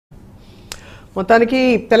మొత్తానికి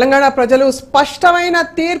తెలంగాణ ప్రజలు స్పష్టమైన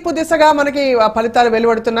తీర్పు దిశగా మనకి ఫలితాలు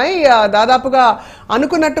వెలువడుతున్నాయి. దాదాపుగా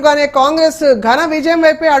అనుకున్నట్టుగానే కాంగ్రెస్ ఘన విజయం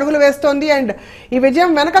వైపే అడుగులు వేస్తోంది. అండ్ ఈ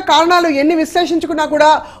విజయం వెనక కారణాలు ఎన్ని విశ్లేషించుకున్నా కూడా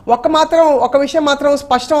ఒక విషయం మాత్రం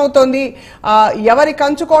స్పష్టం అవుతోంది. ఎవరి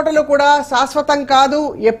కంచుకోటలు కూడా శాశ్వతం కాదు,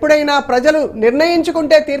 ఎప్పుడైనా ప్రజలు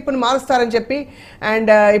నిర్ణయించుకుంటే తీర్పును మారుస్తారని చెప్పి.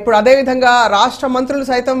 అండ్ ఇప్పుడు అదేవిధంగా రాష్ట్ర మంత్రులు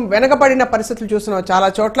సైతం వెనకబడిన పరిస్థితులు చూస్తున్నాం చాలా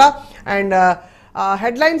చోట్ల. అండ్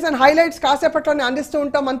హెడ్లైన్స్ అండ్ హైలైట్స్ కాసేపట్లోనే అందిస్తూ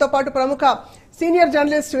ఉంటాం. మనతో పాటు ప్రముఖ సీనియర్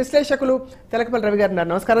జర్నలిస్ట్ విశ్లేషకులు తెలకపల్లి రవి గారు ఉన్నారు.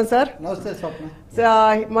 నమస్కారం సార్. నమస్తే స్వప్న.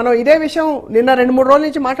 మనం ఇదే విషయం నిన్న 2-3 రోజుల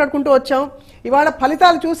నుంచి మాట్లాడుకుంటూ వచ్చాం. ఇవాళ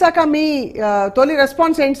ఫలితాలు చూశాక మీ తొలి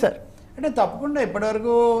రెస్పాన్స్ ఏంటి సార్? అంటే తప్పకుండా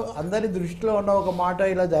ఇప్పటివరకు అందరి దృష్టిలో ఉన్న ఒక మాట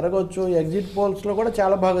ఇలా జరగవచ్చు. ఎగ్జిట్ పోల్స్లో కూడా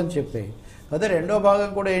చాలా భాగం చెప్పాయి. అదే రెండో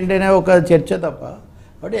భాగం కూడా ఏంటనే ఒక చర్చ తప్ప.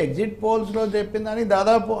 కాబట్టి ఎగ్జిట్ పోల్స్లో చెప్పిందని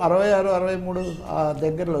దాదాపు 66-63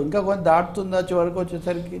 దగ్గరలో, ఇంకా కొంచెం దాటుతుందా చివరికి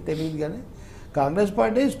వచ్చేసరికి తెలియదు. కానీ కాంగ్రెస్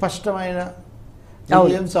పార్టీ స్పష్టమైన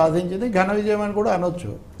విజయం సాధించింది, ఘన విజయం అని కూడా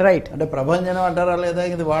అనొచ్చు. రైట్. అంటే ప్రభంజనం అంటారా లేదా,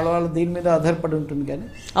 ఇది వాళ్ళ దీని మీద ఆధారపడి ఉంటుంది. కానీ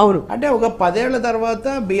అవును, అంటే ఒక 10 ఏళ్ల తర్వాత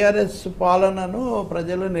బీఆర్ఎస్ పాలనను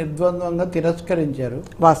ప్రజలు నిర్ద్వంద్వంగా తిరస్కరించారు.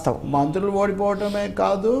 వాస్తవం. మంత్రులు ఓడిపోవటమే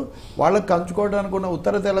కాదు, వాళ్ళకి కంచుకోవడానికి ఉన్న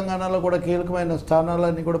ఉత్తర తెలంగాణలో కూడా కీలకమైన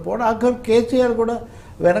స్థానాలన్నీ కూడా పోవడం, ఆఖరు కేసీఆర్ కూడా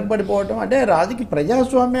వెనకబడిపోవటం. అంటే రాజకీయ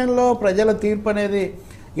ప్రజాస్వామ్యంలో ప్రజల తీర్పు అనేది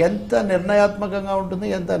ఎంత నిర్ణయాత్మకంగా ఉంటుంది,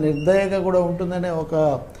 ఎంత నిర్దయగా కూడా ఉంటుందనే ఒక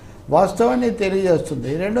వాస్తవాన్ని తెలియజేస్తుంది.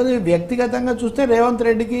 రెండోది, వ్యక్తిగతంగా చూస్తే రేవంత్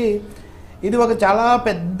రెడ్డికి ఇది ఒక చాలా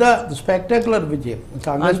పెద్ద స్పెక్టాక్యులర్ విజయం.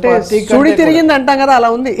 కాంగ్రెస్ పార్టీ తిరిగింది అంటాం కదా, అలా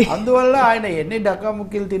ఉంది. అందువల్ల ఆయన ఎన్ని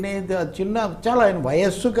డకాముక్కీలు తినే చాలా ఆయన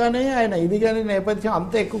వయస్సు కానీ ఆయన ఇది కానీ నేపథ్యం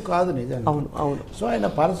అంత ఎక్కువ కాదు నిజంగా. అవును అవును. సో ఆయన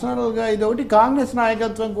పర్సనల్గా ఇది ఒకటి. కాంగ్రెస్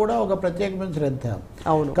నాయకత్వం కూడా ఒక ప్రత్యేకమైన శ్రద్ధ.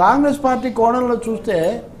 అవును. కాంగ్రెస్ పార్టీ కోణంలో చూస్తే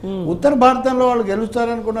ఉత్తర భారతంలో వాళ్ళు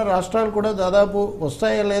గెలుస్తారనుకున్న రాష్ట్రాలు కూడా దాదాపు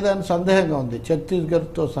వస్తాయా లేదా అని సందేహంగా ఉంది,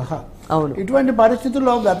 ఛత్తీస్గఢ్తో సహా. అవును. ఇటువంటి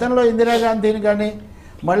పరిస్థితుల్లో గతంలో ఇందిరాగాంధీని కానీ,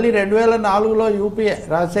 మళ్ళీ 2004లో యూపీఏ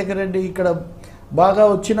రాజశేఖర రెడ్డి ఇక్కడ బాగా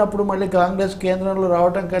వచ్చినప్పుడు మళ్ళీ కాంగ్రెస్ కేంద్రంలో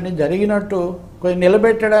రావటం కానీ జరిగినట్టు కొంచెం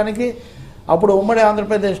నిలబెట్టడానికి అప్పుడు ఉమ్మడి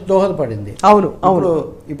ఆంధ్రప్రదేశ్ దోహదపడింది. అవును అవును.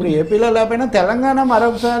 ఇప్పుడు ఏపీలో లేకపోయినా తెలంగాణ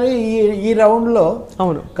మరొకసారి ఈ రౌండ్లో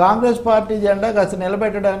అవును కాంగ్రెస్ పార్టీ జెండా కాస్త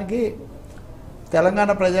నిలబెట్టడానికి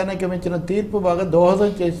తెలంగాణ ప్రజానీకం ఇచ్చిన తీర్పు బాగా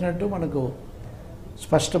దోహదం చేసినట్టు మనకు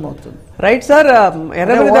స్పష్టమవుతుంది. Right sir.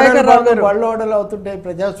 వాళ్ళు ఓడలు అవుతుంటాయి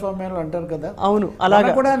ప్రజాస్వామ్యంలో అంటారు కదా. అవును, అలా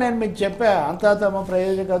కూడా నేను మీకు చెప్పా, అంతా తమ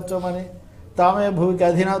ప్రయోజకత్వం అని, తామే భూమికి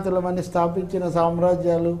అధినాతులమని స్థాపించిన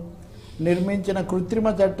సామ్రాజ్యాలు, నిర్మించిన కృత్రిమ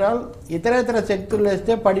చట్టాలు ఇతరేతర శక్తులు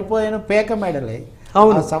వేస్తే పడిపోయిన పేక మెడలే. ఆ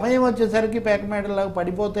సమయం వచ్చేసరికి పేక మెడలాగా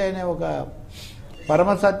పడిపోతాయనే ఒక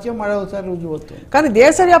పరమ సత్యం మరొకసారి రుజువు అవుతుంది. కానీ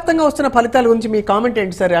దేశవ్యాప్తంగా వస్తున్న ఫలితాల గురించి మీ కామెంట్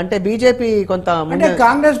ఏంటి సార్? అంటే బీజేపీ కొంత, అంటే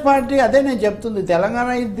కాంగ్రెస్ పార్టీ, అదే నేను చెప్తుంది, Telangana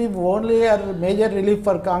is the only major relief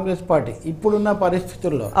for Congress party ఇప్పుడున్న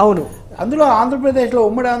పరిస్థితుల్లో. అవును. అందులో ఆంధ్రప్రదేశ్లో,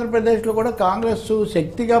 ఉమ్మడి ఆంధ్రప్రదేశ్లో కూడా కాంగ్రెస్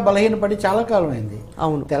శక్తిగా బలహీనపడి చాలా కాలం అయింది.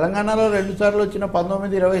 అవును. తెలంగాణలో 2 సార్లు వచ్చిన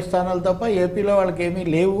 19-20 స్థానాలు తప్ప ఏపీలో వాళ్ళకి ఏమీ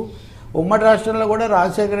లేవు. ఉమ్మడి రాష్ట్రంలో కూడా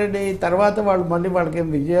రాజశేఖర రెడ్డి తర్వాత వాళ్ళకి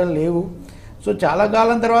ఏం విజయాలు లేవు. సో చాలా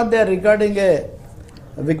కాలం తర్వాత they are recording A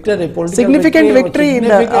victory, significant victory in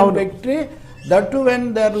the victory, that too when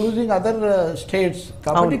they are losing other states.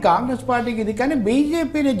 కాబట్టి కాంగ్రెస్ పార్టీకి ఇది. కానీ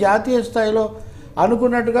బీజేపీని జాతీయ స్థాయిలో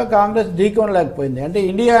అనుకున్నట్టుగా కాంగ్రెస్ ఢీకొనలేకపోయింది. అంటే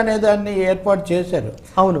ఇండియా అనే దాన్ని ఏర్పాటు చేశారు,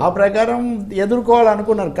 ఆ ప్రకారం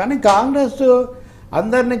ఎదుర్కోవాలనుకున్నారు. కానీ కాంగ్రెస్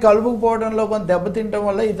అందరినీ కలుపుకుపోవడంలో కొంత దెబ్బతింటం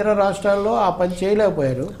వల్ల ఇతర రాష్ట్రాల్లో ఆ పని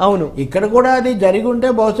చేయలేకపోయారు. అవును. ఇక్కడ కూడా అది జరిగి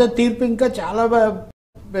ఉంటే బహుశా తీర్పు ఇంకా చాలా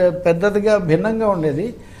పెద్దదిగా భిన్నంగా ఉండేది.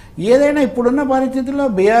 ఏదైనా ఇప్పుడున్న పరిస్థితుల్లో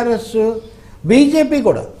బీజేపీ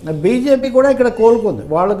కూడా ఇక్కడ కోలుకుంది.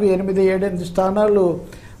 వాళ్ళకు 8-7 స్థానాలు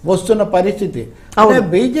వస్తున్న పరిస్థితి. అంటే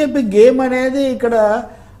బీజేపీ గేమ్ అనేది ఇక్కడ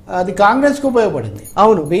అది కాంగ్రెస్కు ఉపయోగపడింది.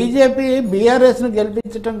 అవును. బీజేపీ బీఆర్ఎస్ను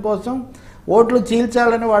గెలిపించడం కోసం ఓట్లు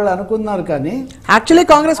చీల్చాలని వాళ్ళు అనుకున్నారు. కానీ యాక్చువల్లీ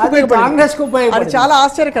కాంగ్రెస్ కు ఉపయోగపడింది. చాలా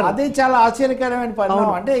ఆశ్చర్యకరం. అది చాలా ఆశ్చర్యకరమైన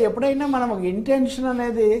పరిణామం. అంటే ఎప్పుడైనా మనం ఒక ఇంటెన్షన్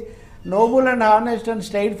అనేది Nobel and honest and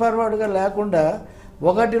straight ఫార్వర్డ్గా లేకుండా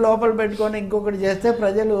ఒకటి లోపల పెట్టుకొని ఇంకొకటి చేస్తే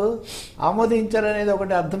ప్రజలు ఆమోదించారనేది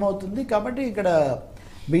ఒకటి అర్థమవుతుంది. కాబట్టి ఇక్కడ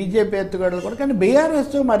బీజేపీ ఎత్తుగడలు కూడా. కానీ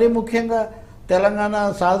బీఆర్ఎస్ మరీ ముఖ్యంగా తెలంగాణ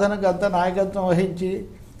సాధనకు అంతా నాయకత్వం వహించి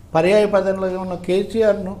పర్యాయ పదంలో ఉన్న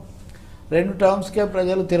కేసీఆర్ను 2 టర్మ్స్కే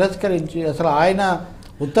ప్రజలు తిరస్కరించి, అసలు ఆయన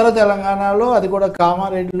ఉత్తర తెలంగాణలో, అది కూడా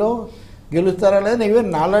కామారెడ్డిలో గెలుస్తారా లేదా, ఈవెన్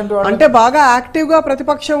నాలాంటి వాళ్ళు అంటే బాగా యాక్టివ్ గా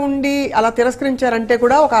ప్రతిపక్షం ఉండి అలా తిరస్కరించారంటే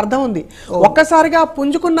కూడా ఒక అర్థం ఉంది. ఒక్కసారిగా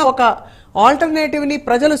పుంజుకున్న ఒక ఆల్టర్నేటివ్ ని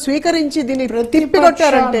ప్రజలు స్వీకరించి దీన్ని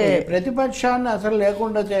తిప్పికొట్టారంటే, ప్రతిపక్షాన్ని అసలు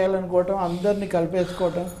లేకుండా చేయాలనుకోవటం, అందరినీ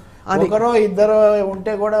కలిపేసుకోవటం, ఒకరో ఇద్దరో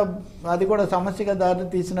ఉంటే కూడా అది కూడా సమస్యగా దారి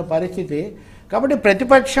తీసిన పరిస్థితి. కాబట్టి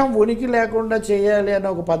ప్రతిపక్షం ఉనికి లేకుండా చేయాలి అనే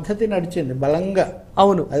ఒక పద్ధతి నడిచింది బలంగా.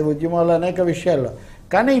 అవును, అది ఉద్యమాలు అనేక విషయాల్లో.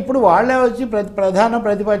 కానీ ఇప్పుడు వాళ్ళే వచ్చి ప్రధాన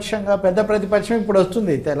ప్రతిపక్షంగా పెద్ద ప్రతిపక్షం ఇప్పుడు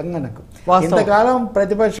వస్తుంది తెలంగాణకు. ఇంతకాలం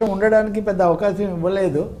ప్రతిపక్షం ఉండడానికి పెద్ద అవకాశం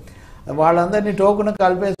ఇవ్వలేదు, వాళ్ళందరినీ టోకును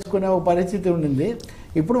కలిపేసుకునే ఒక పరిస్థితి ఉండింది.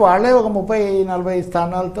 ఇప్పుడు వాళ్ళే ఒక 30-40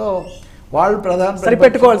 స్థానాలతో వాళ్ళు ప్రధాన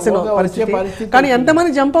సరిపెట్టుకోవాల్సిన పరిస్థితి. కానీ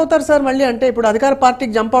ఎంతమంది జంప్ అవుతారు సార్ మళ్ళీ? అంటే ఇప్పుడు అధికార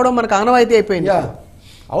పార్టీకి జంప్ అవడం మనకు ఆనవాయితీ అయిపోయింది.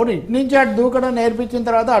 అవును, ఇటు నుంచి అటు దూకడం నేర్పించిన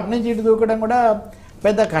తర్వాత అటు నుంచి ఇటు దూకడం కూడా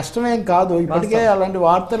పెద్ద కష్టమేం కాదు. ఇప్పటికే అలాంటి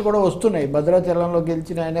వార్తలు కూడా వస్తున్నాయి, భద్రాచలంలో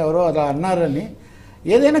గెలిచిన ఆయన ఎవరో అలా అన్నారని.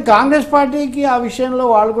 ఏదైనా కాంగ్రెస్ పార్టీకి ఆ విషయంలో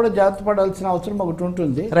వాళ్ళు కూడా జాగ్రత్త పడాల్సిన అవసరం ఒకటి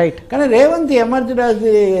ఉంటుంది. కానీ Revanth emerged as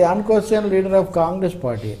the అన్క్వశ్చన్ leader of Congress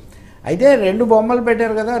party. అయితే 2 బొమ్మలు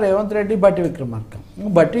పెట్టారు కదా, రేవంత్ రెడ్డి, బట్టి విక్రమార్క.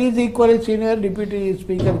 బట్టి is equally senior, deputy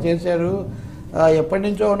speaker చేశారు, ఎప్పటి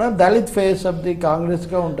నుంచో ఉన్నారు, Dalit face of the Congress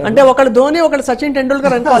గా ఉంటారు. అంటే ఒకటి ధోని, ఒకటి Sachin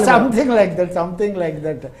Tendulkar, something like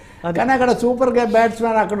that. కానీ అక్కడ సూపర్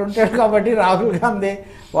బ్యాట్స్మెన్ అక్కడ ఉంటాడు కాబట్టి రాహుల్ గాంధీ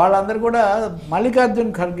వాళ్ళందరూ కూడా,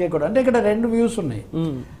 మల్లికార్జున్ ఖర్గే కూడా. అంటే ఇక్కడ 2 వ్యూస్ ఉన్నాయి.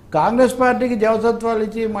 కాంగ్రెస్ పార్టీకి జవసత్వాలు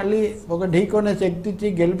ఇచ్చి మళ్ళీ ఒక ఢీకొనే శక్తి ఇచ్చి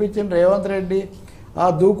గెలిపించిన రేవంత్ రెడ్డి ఆ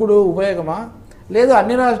దూకుడు ఉపయోగమా, లేదు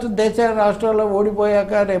అన్ని దేశ రాష్ట్రాల్లో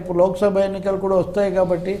ఓడిపోయాక రేపు లోక్సభ ఎన్నికలు కూడా వస్తాయి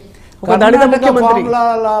కాబట్టి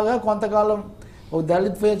లాగా కొంతకాలం ఒక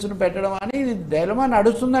దళిత్ ఫేస్ను పెట్టడం అని డైలమా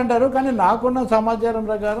నడుస్తుందంటారు. కానీ నాకున్న సమాచారం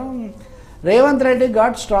ప్రకారం Revanth Reddy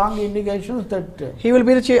got strong indications that he will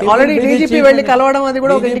be already DGP వెళ్ళి కలవడం, అది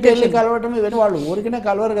కూడా ఒక ఇండికేషన్. కలవడం ఇవన్నీ వాళ్ళు ఊరికనే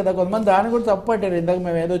కలవరు కదా, కొంతమంది దాన్ని కూడా తప్పట్టారు. ఇందాక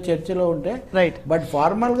మేము ఏదో చర్చలో ఉంటే రైట్, బట్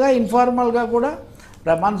ఫార్మల్ గా ఇన్ఫార్మల్ గా కూడా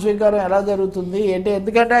ప్రమాణ స్వీకారం ఎలా జరుగుతుంది ఏంటి,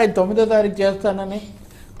 ఎందుకంటే ఆయన 9వ తారీఖు చేస్తానని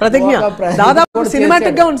ప్రతిజ్ఞ దాదాపు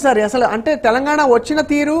సినిమాటిక్ గా ఉంది సార్. అసలు అంటే తెలంగాణ వచ్చిన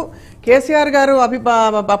తీరు, కేసీఆర్ గారు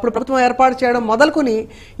అప్పుడు ప్రభుత్వం ఏర్పాటు చేయడం మొదలుకొని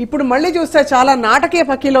ఇప్పుడు మళ్ళీ చూస్తే చాలా నాటకీయ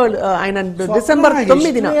పక్కిలో ఆయన డిసెంబర్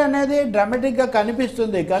 9న అనేది డ్రామాటిక్ గా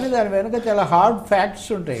కనిపిస్తుంది. కానీ దాని వెనుక చాలా హార్డ్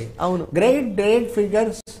ఫ్యాక్ట్స్ ఉంటాయి. అవును, great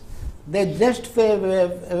figures they just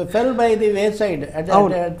fell by the wayside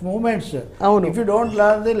at moments. If you don't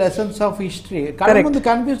learn the lessons of history, ముందు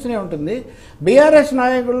కనిపిస్తూనే ఉంటుంది. బీఆర్ఎస్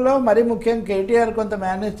నాయకుల్లో మరీ ముఖ్యంగా కేటీఆర్ కొంత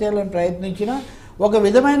మేనేజ్ చేయాలని ప్రయత్నించిన ఒక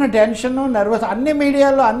విధమైన టెన్షన్, నర్వస్. అన్ని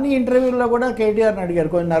మీడియాలో అన్ని ఇంటర్వ్యూల్లో కూడా కేటీఆర్ని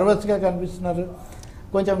అడిగారు, కొంచెం నర్వస్గా కనిపిస్తున్నారు,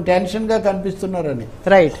 కొంచెం టెన్షన్గా కనిపిస్తున్నారని.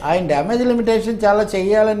 రైట్, ఆయన డ్యామేజ్ లిమిటేషన్ చాలా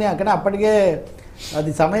చేయాలని అక్కడ అప్పటికే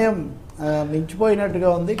అది సమయం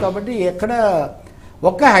మించిపోయినట్టుగా ఉంది. కాబట్టి ఎక్కడ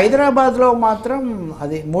ఒక్క హైదరాబాద్లో మాత్రం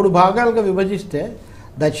అది 3 భాగాలుగా విభజిస్తే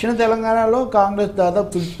దక్షిణ తెలంగాణలో కాంగ్రెస్ దాదాపు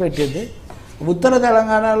తుడిచిపెట్టింది, ఉత్తర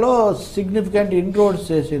తెలంగాణలో సిగ్నిఫికెంట్ ఇన్రోడ్స్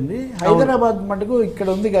చేసింది, హైదరాబాద్ మటుకు ఇక్కడ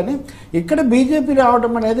ఉంది. కానీ ఇక్కడ బీజేపీ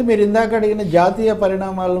రావడం అనేది మీరు ఇందాక అడిగిన జాతీయ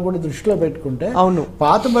పరిణామాలను కూడా దృష్టిలో పెట్టుకుంటే, అవును,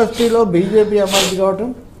 పాత బస్తీలో బీజేపీ అమర్చి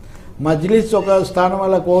కావటం, మజ్లిస్ ఒక స్థానం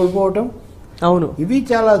వల్ల కోల్పోవటం, అవును, ఇవి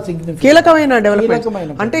చాలా కీలకమైన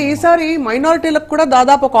డెవలప్మెంట్. అంటే ఈసారి మైనారిటీలకు కూడా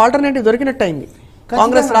దాదాపు ఒక ఆల్టర్నేటివ్ దొరికినట్టు అయింది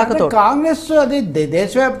కాంగ్రెస్ రాకతో. కాంగ్రెస్ అది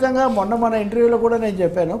దేశవ్యాప్తంగా మన ఇంటర్వ్యూలో కూడా నేను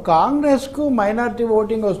చెప్పాను, కాంగ్రెస్ కు మైనారిటీ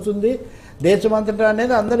ఓటింగ్ వస్తుంది దేశమంతటా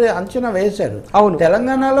అనేది అందరూ అంచనా వేశారు. అవును,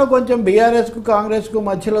 తెలంగాణలో కొంచెం బీఆర్ఎస్ కు కాంగ్రెస్ కు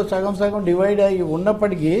మధ్యలో సగం డివైడ్ అయ్యి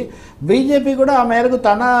ఉన్నప్పటికీ బీజేపీ కూడా ఆ మేరకు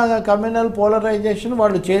తన కమ్యూనల్ పోలరైజేషన్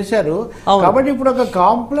వాళ్ళు చేశారు. కాబట్టి ఇప్పుడు ఒక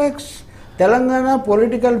కాంప్లెక్స్ తెలంగాణ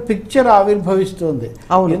పొలిటికల్ పిక్చర్ ఆవిర్భవిస్తుంది.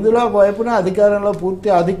 ఇందులో ఒకవైపున అధికారంలో పూర్తి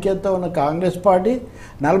ఆధిక్యత ఉన్న కాంగ్రెస్ పార్టీ,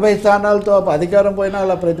 40 స్థానాలతో అధికారం పోయినా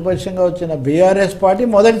అలా ప్రతిపక్షంగా వచ్చిన బీఆర్ఎస్ పార్టీ,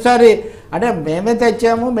 మొదటిసారి అంటే మేమే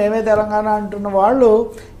తెచ్చాము మేమే తెలంగాణ అంటున్న వాళ్ళు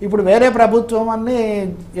ఇప్పుడు వేరే ప్రభుత్వం అని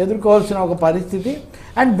ఎదుర్కోవాల్సిన ఒక పరిస్థితి.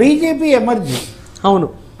 అండ్ బీజేపీ ఎమర్జీ, అవును,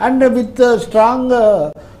 and with strong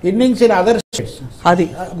innings in other states, అది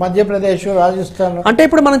మధ్యప్రదేశ్, రాజస్థాన్. అంటే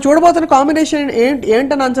ఇప్పుడు మనం చూడబోతున్న కాంబినేషన్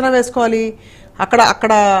ఏంటని అంచనా వేసుకోవాలి?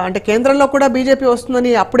 అక్కడ అంటే కేంద్రంలో కూడా బీజేపీ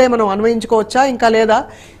వస్తుందని అప్పుడే మనం అన్వయించుకోవచ్చా, ఇంకా లేదా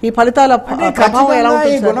ఈ ఫలితాల ప్రభావం ఎలా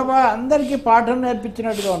ఉంటుంది? అందరికీ పాఠం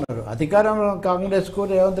నేర్పించినట్టుగా ఉన్నారు. అధికారం కాంగ్రెస్ కు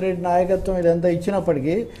రేవంత్ రెడ్డి నాయకత్వం ఇదంతా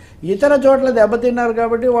ఇచ్చినప్పటికీ ఇతర చోట్ల దెబ్బతిన్నారు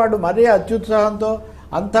కాబట్టి వాడు మరీ అత్యుత్సాహంతో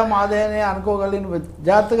అంతా మాదే అని అనుకోగలిగిన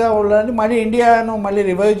జాగ్రత్తగా వాళ్ళని మళ్ళీ ఇండియాను మళ్ళీ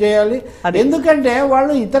రివైవ్ చేయాలి. ఎందుకంటే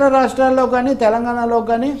వాళ్ళు ఇతర రాష్ట్రాల్లో కానీ తెలంగాణలో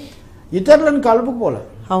కానీ ఇతరులను కలుపుకోలేదు.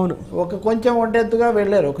 అవును, ఒక కొంచెం ఒంటెత్తుగా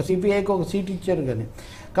వెళ్ళారు, ఒక సిపిఐకి ఒక సీట్ ఇచ్చారు కానీ.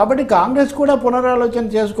 కాబట్టి కాంగ్రెస్ కూడా పునరాలోచన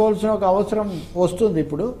చేసుకోవాల్సిన ఒక అవసరం వస్తుంది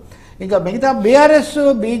ఇప్పుడు. ఇంకా మిగతా బీఆర్ఎస్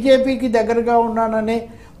బీజేపీకి దగ్గరగా ఉన్నానని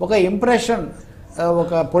ఒక ఇంప్రెషన్,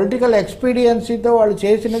 ఒక పొలిటికల్ ఎక్స్పీరియన్సీతో వాళ్ళు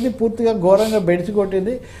చేసినది పూర్తిగా ఘోరంగా బెడిసి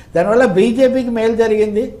కొట్టింది. దానివల్ల బీజేపీకి మేలు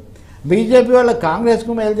జరిగింది, బీజేపీ వల్ల కాంగ్రెస్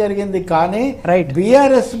కు మేలు జరిగింది, కానీ రైట్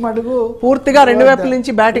బీఆర్ఎస్ మటుకు పూర్తిగా రెండు వైపుల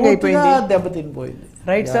నుంచి బ్యాటింగ్ అయిపోయింది, దెబ్బతినిపోయింది.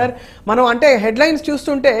 రైట్ సార్, మనం అంటే హెడ్లైన్స్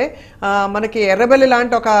చూస్తుంటే మనకి ఎర్రబెల్లి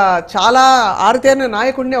లాంటి ఒక చాలా ఆరుతేరిన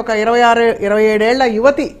నాయకుడిని ఒక 26-27 ఏళ్ల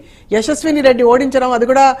యువతి యశస్విని రెడ్డి ఓడించడం, అది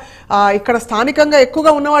కూడా ఇక్కడ స్థానికంగా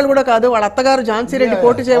ఎక్కువగా ఉన్నవాళ్ళు కూడా కాదు, వాళ్ళ అత్తగారు ఝాన్సీ రెడ్డి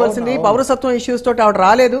పోటీ చేయవలసింది, పౌరసత్వం ఇష్యూస్ తోటి ఆవిడ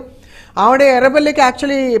రాలేదు. ఆవిడ ఎర్రబెల్లికి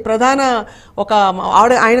యాక్చువల్లీ ప్రధాన ఒక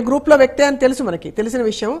ఆయన గ్రూప్లో వ్యక్తి అని తెలుసు, మనకి తెలిసిన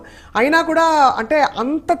విషయం. అయినా కూడా అంటే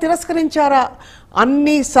అంత తిరస్కరించారా?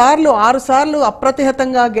 అన్ని సార్లు 6 సార్లు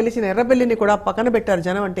అప్రతిహతంగా గెలిచిన ఎర్రబెల్లిని కూడా పక్కన పెట్టారు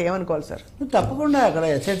జనం, అంటే ఏమనుకోవాలి సార్? తప్పకుండా అక్కడ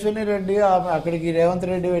యశస్విని రెడ్డి అక్కడికి రేవంత్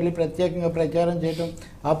రెడ్డి వెళ్ళి ప్రత్యేకంగా ప్రచారం చేయటం,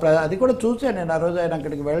 అది కూడా చూశాను నేను ఆ రోజు ఆయన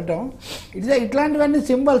అక్కడికి వెళ్ళటం. ఇట్లాంటివన్నీ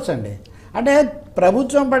సింబల్స్ అండి. అంటే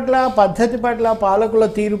ప్రభుత్వం పట్ల, పద్ధతి పట్ల, పాలకుల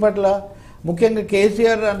తీరు పట్ల, ముఖ్యంగా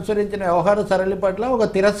కేసీఆర్ అనుసరించిన వ్యవహార సరళి పట్ల ఒక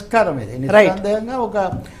తిరస్కారం ఇది, నిస్సందేహంగా ఒక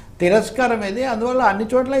తిరస్కారం ఇది. అందువల్ల అన్ని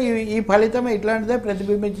చోట్ల ఈ ఫలితం ఇట్లాంటిదే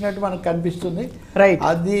ప్రతిబింబించినట్టు మనకు కనిపిస్తుంది.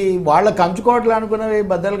 అది వాళ్ళ కంచుకోవట్లు అనుకున్నవి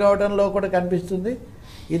బద్దలు కావడంలో కూడా కనిపిస్తుంది.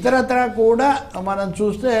 ఇతరత్ర కూడా మనం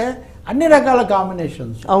చూస్తే అన్ని రకాల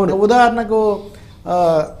కాంబినేషన్స్. ఉదాహరణకు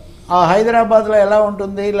హైదరాబాద్లో ఎలా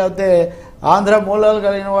ఉంటుంది, లేకపోతే ఆంధ్ర మూలాలు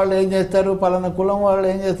కలిగిన వాళ్ళు ఏం చేస్తారు, పలానా కులం వాళ్ళు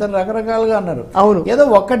ఏం చేస్తారు, రకరకాలుగా అన్నారు. ఏదో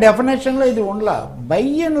ఒక్క డెఫినేషన్ లో ఇది ఉండలా. By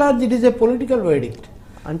and large it is a political verdict,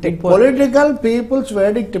 అంటే పొలిటికల్ పీపుల్స్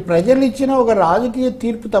వెర్డిక్ట్, ప్రజలు ఇచ్చిన ఒక రాజకీయ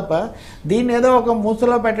తీర్పు తప్ప దీన్ని ఏదో ఒక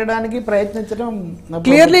మూసలో పెట్టడానికి ప్రయత్నించడం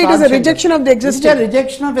clearly it is a rejection of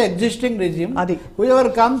the existing regime.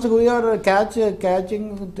 Whoever comes, whoever catching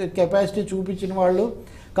capacity చూపించిన వాళ్ళు,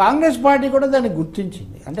 కాంగ్రెస్ పార్టీ కూడా దాన్ని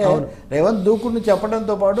గుర్తించింది. అంటే రేవంత్ దూకుడిని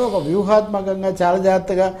చెప్పడంతో పాటు ఒక వ్యూహాత్మకంగా చాలా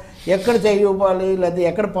జాగ్రత్తగా ఎక్కడ చేయాలి, లేదా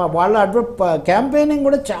ఎక్కడ వాళ్ళ క్యాంపెయినింగ్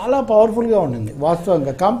కూడా చాలా పవర్ఫుల్గా ఉండింది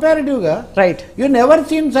వాస్తవంగా కంపారిటివ్గా. Right, you never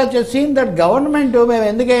seen such a scene that government మేము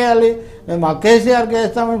ఎందుకు వేయాలి, మేము కేసీఆర్కి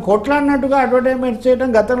వేస్తామని కొట్లాడినట్టుగా అడ్వర్టైజ్మెంట్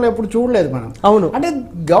చేయడం గతంలో ఎప్పుడు చూడలేదు మనం. అవును, అంటే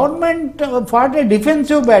గవర్నమెంట్ ఫాట్ ఏ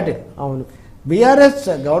డిఫెన్సివ్ బ్యాటిల్. అవును, బీఆర్ఎస్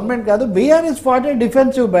గవర్నమెంట్ కాదు, BRS fat A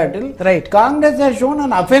defensive battle. Right, Congress has shown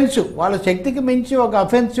an offensive. వాళ్ళ శక్తికి మించి ఒక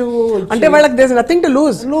అఫెన్సివ్, అంటే వాళ్ళకి there is nothing to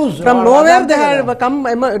lose from nowhere they have come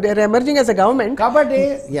emerging as a government.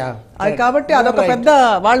 కాబట్టి అదొక పెద్ద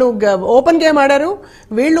వాళ్ళు ఓపెన్ గేమ్ ఆడారు.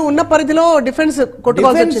 వీళ్ళు ఉన్న పరిధిలో డిఫెన్స్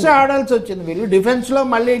ఆడాల్సి వచ్చింది. వీళ్ళు డిఫెన్స్ లో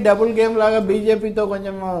మళ్ళీ డబుల్ గేమ్ లాగా బీజేపీతో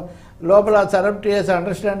కొంచెం లోపల సరప్టియస్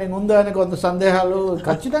అండర్స్టాండింగ్ ఉందా అని కొంత సందేహాలు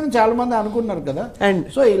ఖచ్చితంగా చాలా మంది అనుకున్నారు కదా. అండ్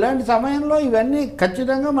సో ఇలాంటి సమయంలో ఇవన్నీ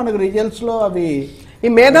ఖచ్చితంగా మనకు రిజల్ట్స్ లో అవి ఈ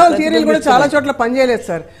మేధావుల థియరీలు కూడా చాలా చోట్ల పనిచేయలేదు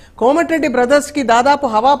సార్. కోమటిరెడ్డి బ్రదర్స్ కి దాదాపు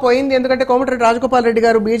హవా పోయింది, ఎందుకంటే కోమటిరెడ్డి రాజగోపాల్ రెడ్డి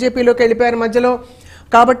గారు బీజేపీలోకి వెళ్ళిపోయారు మధ్యలో,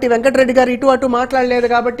 కాబట్టి వెంకటరెడ్డి గారు ఇటు అటు మాట్లాడలేదు,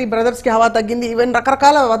 కాబట్టి బ్రదర్స్ కి హవా తగ్గింది. ఈవెన్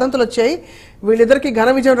రకరకాల వదంతులు వచ్చాయి. వీళ్ళిద్దరికి ఘన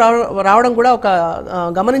విజయం రావడం కూడా ఒక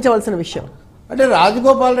గమనించవలసిన విషయం. అంటే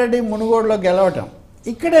రాజగోపాల్ రెడ్డి మునుగోడులో గెలవటం,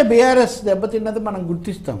 ఇక్కడే బీఆర్ఎస్ దెబ్బతిన్నది మనం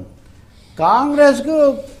గుర్తిస్తాం. కాంగ్రెస్కు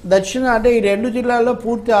దక్షిణ అంటే ఈ 2 జిల్లాల్లో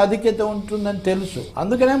పూర్తి ఆధిక్యత ఉంటుందని తెలుసు.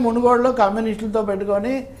 అందుకనే మునుగోడులో కమ్యూనిస్టులతో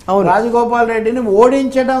పెట్టుకొని రాజగోపాల్ రెడ్డిని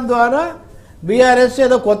ఓడించడం ద్వారా బీఆర్ఎస్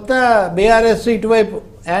ఏదో కొత్త బీఆర్ఎస్ ఇటువైపు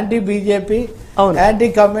యాంటీ బీజేపీ, యాంటీ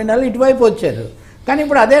కమ్యూనల్ ఇటువైపు వచ్చారు. కానీ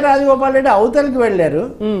ఇప్పుడు అదే రాజగోపాల్ రెడ్డి అవతలికి వెళ్ళారు,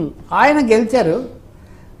 ఆయన గెలిచారు.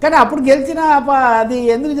 కానీ అప్పుడు గెలిచిన అది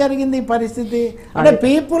ఎందుకు జరిగింది ఈ పరిస్థితి? అంటే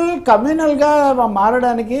పీపుల్ కమ్యూనల్గా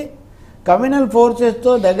మారడానికి, కమ్యూనల్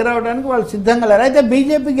ఫోర్సెస్తో దగ్గర అవడానికి వాళ్ళు సిద్ధంగా లేరు. అయితే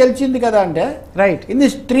బీజేపీ గెలిచింది కదా అంటే రైట్ ఇది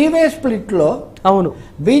 3-way స్ప్లిట్లో అవును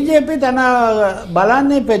బీజేపీ తన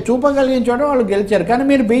బలాన్ని చూపగలిగిన చోట వాళ్ళు గెలిచారు. కానీ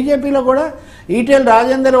మీరు బీజేపీలో కూడా ఈటెల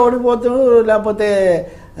రాజేందర్ ఓడిపోతూ, లేకపోతే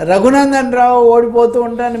రఘునందన్ రావు ఓడిపోతూ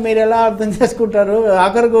ఉంటారని మీరు ఎలా అర్థం చేసుకుంటారు?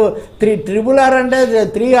 ఆఖరకు 3RR అంటే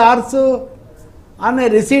 3 Rs అనే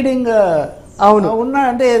రిసీడింగ్ ఉన్నా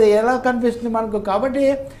అంటే ఎలా కనిపిస్తుంది మనకు? కాబట్టి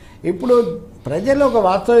ఇప్పుడు ప్రజలు ఒక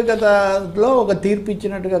వాస్తవికతలో ఒక తీర్పు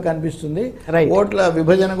ఇచ్చినట్టుగా కనిపిస్తుంది. ఓట్ల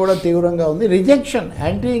విభజన కూడా తీవ్రంగా ఉంది. Rejection,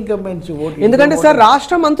 anti incumbency vote. ఎందుకంటే సార్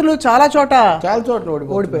రాష్ట్ర మంత్రులు చాలా చోట్ల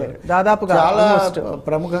ఓడిపోయారు. దాదాపుగా చాలా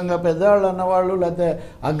ప్రముఖంగా పెద్దవాళ్ళు అన్నవాళ్ళు, లేకపోతే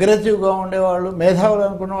అగ్రెసివ్గా ఉండేవాళ్ళు, మేధావులు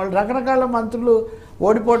అనుకున్న వాళ్ళు, రకరకాల మంత్రులు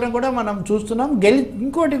ఓడిపోవటం కూడా మనం చూస్తున్నాం.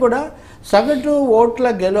 ఇంకోటి కూడా సగటు ఓట్ల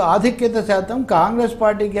ఆధిక్యత శాతం కాంగ్రెస్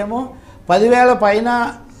పార్టీకేమో 10,000 పైన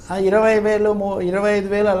 20,000,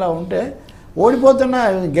 25,000 అలా ఉంటే ఓడిపోతున్న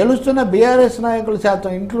గెలుస్తున్న బీఆర్ఎస్ నాయకుల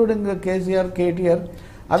శాతం ఇంక్లూడింగ్ కేసీఆర్, కేటీఆర్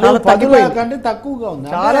అది 10,000 కంటే తక్కువగా ఉంది.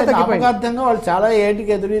 నామకార్థంగా వాళ్ళు చాలా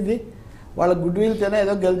ఏటికి ఎదురుది, వాళ్ళ గుడ్ విల్తోనే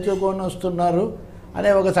ఏదో గెలుచుకొని వస్తున్నారు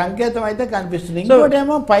అనే ఒక సంకేతం అయితే కనిపిస్తుంది.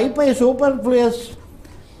 ఇంకోటేమో పై సూపర్ ఫ్లూయస్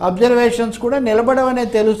అబ్జర్వేషన్స్ కూడా నిలబడవనే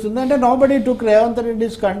తెలుస్తుంది. అంటే nobody took Revanth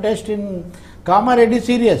Reddy's contest in Kamareddy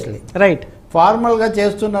seriously. Right, ఫార్మల్గా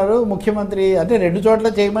చేస్తున్నారు ముఖ్యమంత్రి, అంటే 2 చోట్ల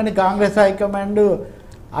చేయమని కాంగ్రెస్ హైకమాండ్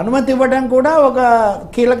అనుమతి ఇవ్వడం కూడా ఒక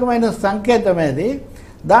కీలకమైన సంకేతమే అది.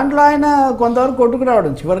 దాంట్లో ఆయన కొంతవరకు కొట్టుకు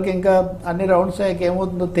రావడం చివరికి ఇంకా అన్ని రౌండ్స్ అయ్యాక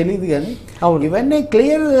ఏమవుతుందో తెలియదు కానీ ఇవన్నీ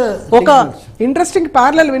క్లియర్. ఒక ఇంట్రెస్టింగ్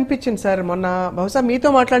ప్యారలల్ వినిపించింది సార్ మొన్న బహుశా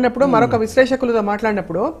మీతో మాట్లాడినప్పుడు, మరొక విశ్లేషకులతో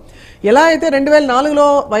మాట్లాడినప్పుడు, ఎలా అయితే 2004లో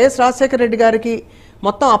వైఎస్ రాజశేఖర రెడ్డి గారికి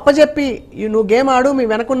మొత్తం అప్పచెప్పి నువ్వు గేమ్ ఆడు మీ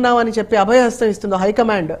వెనకున్నావు అని చెప్పి అభయహస్తం ఇస్తుందో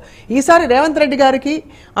హైకమాండ్, ఈసారి రేవంత్ రెడ్డి గారికి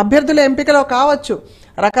అభ్యర్థుల ఎంపికలో కావచ్చు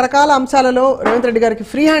రకరకాల అంశాలలో రేవంత్ రెడ్డి గారికి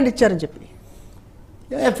ఫ్రీ హ్యాండ్ ఇచ్చారని చెప్పి.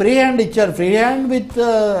 ఫ్రీ హ్యాండ్ ఇచ్చారు. ఫ్రీ హ్యాండ్ విత్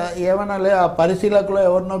ఏమన్నా ఆ పరిశీలకులు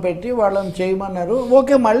ఎవరినో పెట్టి వాళ్ళని చేయమన్నారు.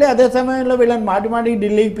 ఓకే, మళ్ళీ అదే సమయంలో వీళ్ళని మాటికి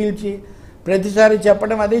ఢిల్లీకి పిలిచి ప్రతిసారి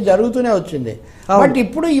చెప్పడం అది జరుగుతూనే వచ్చింది. బట్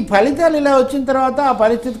ఇప్పుడు ఈ ఫలితాలు ఇలా వచ్చిన తర్వాత ఆ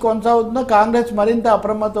పరిస్థితి కొనసాగుతుందో, కాంగ్రెస్ మరింత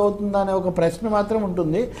అప్రమత్తం అవుతుందా అనే ఒక ప్రశ్న మాత్రం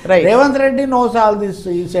ఉంటుంది. Revanth Reddy nose all this,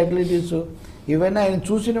 ఈ సెటిలిటీస్ ఇవన్నీ ఆయన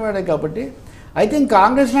చూసిన వాడే కాబట్టి ఐ థింక్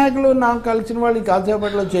కాంగ్రెస్ నాయకులు నాకు కలిసిన వాళ్ళు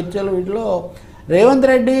కాసేపట్లో చర్చలు వీటిలో రేవంత్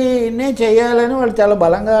రెడ్డినే చేయాలని వాళ్ళు చాలా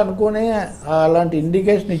బలంగా అనుకుని అలాంటి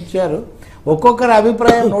ఇండికేషన్ ఇచ్చారు. ఒక్కొక్కరి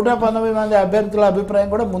అభిప్రాయం 119 మంది అభ్యర్థుల అభిప్రాయం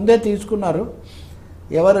కూడా ముందే తీసుకున్నారు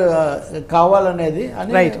ఎవరు కావాలనేది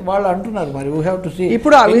అని వాళ్ళు అంటున్నారు. మరి వీ హ్యావ్ టు సీ.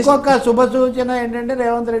 ఇప్పుడు ఇంకొక శుభ సూచన ఏంటంటే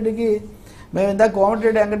రేవంత్ రెడ్డికి మేము ఇందాక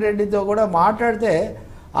కోమటిరెడ్డి వెంకటరెడ్డితో కూడా మాట్లాడితే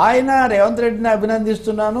ఆయన రేవంత్ రెడ్డిని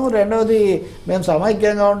అభినందిస్తున్నాను, రెండవది మేము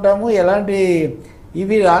సమైక్యంగా ఉంటాము, ఎలాంటి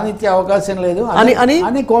ఇవి రానిచ్చే అవకాశం లేదు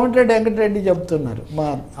అని కోమటిరెడ్డి వెంకటరెడ్డి చెప్తున్నారు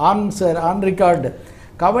ఆన్ రికార్డ్.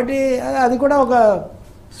 కాబట్టి అది కూడా ఒక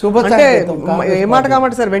అంటే ఏ మాట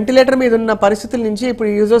కాబట్టి సార్, వెంటిలేటర్ మీద ఉన్న పరిస్థితుల నుంచి ఇప్పుడు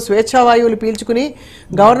యూజో స్వేచ్ఛా వాయువులు పీల్చుకుని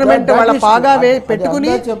గవర్నమెంట్ వాళ్ళ పాగా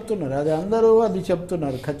పెట్టుకుని చెప్తున్నారు. అది అందరూ అది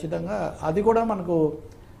చెప్తున్నారు ఖచ్చితంగా. అది కూడా మనకు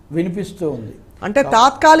వినిపిస్తూ ఉంది. అంటే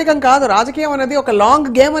తాత్కాలికం కాదు, రాజకీయం అనేది ఒక లాంగ్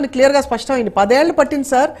గేమ్ అని క్లియర్గా స్పష్టమైంది. 10 ఏళ్ళు పట్టింది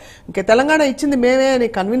సార్ ఇంకా తెలంగాణ ఇచ్చింది మేమే అని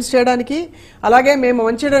కన్విన్స్ చేయడానికి, అలాగే మేము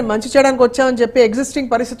మంచి చేయడానికి వచ్చామని చెప్పి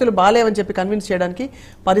ఎగ్జిస్టింగ్ పరిస్థితులు బాగాలేవని చెప్పి కన్విన్స్ చేయడానికి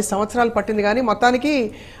 10 సంవత్సరాలు పట్టింది. కానీ మొత్తానికి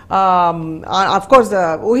అఫ్ కోర్స్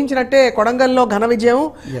ఊహించినట్టే కొడంగల్లో ఘన విజయం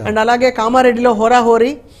అండ్ అలాగే కామారెడ్డిలో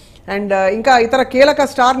హోరాహోరీ అండ్ ఇంకా ఇతర కీలక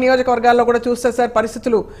స్టార్ నియోజకవర్గాల్లో కూడా చూస్తే సార్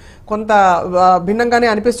పరిస్థితులు కొంత భిన్నంగానే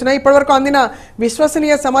అనిపిస్తున్నాయి. ఇప్పటివరకు అందిన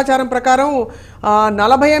విశ్వసనీయ సమాచారం ప్రకారం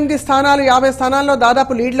 48 స్థానాలు 50 స్థానాల్లో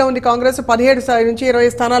దాదాపు లీడ్లో ఉంది కాంగ్రెస్. 17 నుంచి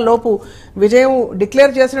 20 స్థానాల లోపు విజయం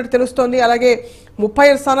డిక్లేర్ చేసినట్టు తెలుస్తోంది. అలాగే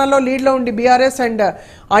 35 స్థానాల్లో లీడ్లో ఉండి బీఆర్ఎస్ అండ్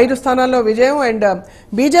 5 స్థానాల్లో విజయం అండ్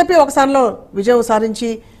బీజేపీ 1 స్థానంలో విజయం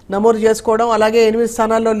సాధించి నమోదు చేసుకోవడం, అలాగే 8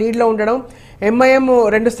 స్థానాల్లో లీడ్లో ఉండడం, ఎంఐఎం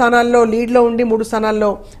 2 స్థానాల్లో లీడ్లో ఉండి 3 స్థానాల్లో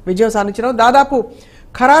విజయం సాధించడం, దాదాపు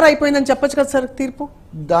ఖరారు అయిపోయిందని చెప్పొచ్చు కదా సార్ తీర్పు?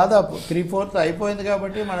 దాదాపు 3/4 అయిపోయింది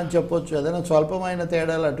కాబట్టి మనం చెప్పొచ్చు. ఏదైనా స్వల్పమైన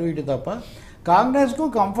తేడాలు అటు ఇటు తప్ప కాంగ్రెస్కు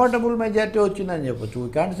కంఫర్టబుల్ మెజారిటీ వచ్చిందని చెప్పొచ్చు. వీ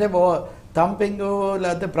కాంట్ సే థంపింగ్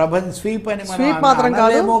లేకపోతే స్వీప్ అని మాత్రం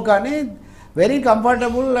కాదేమో, కానీ very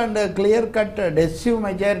comfortable and clear cut decisive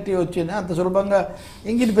majority వచ్చింది. అంత సులభంగా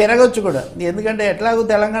ఇంక ఇది పెరగచ్చు కూడా. ఎందుకంటే ఎట్లాగో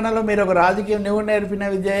తెలంగాణలో మీరు ఒక రాజకీయం నువ్వు నేర్పిన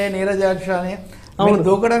విజయ నీరజాక్ష అని మీరు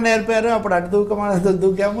దూకడం నేర్పారు, అప్పుడు అటు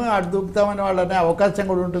దూకాము అటు దూకుతామని వాళ్ళనే అవకాశం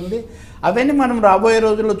కూడా ఉంటుంది. అవన్నీ మనం రాబోయే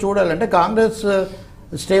రోజుల్లో చూడాలంటే కాంగ్రెస్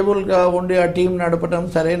స్టేబుల్గా ఉండి ఆ టీం నడపడం,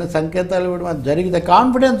 సరైన సంకేతాలు ఇవ్వడం జరిగితే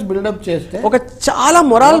కాన్ఫిడెన్స్ బిల్డప్ చేస్తే ఒక చాలా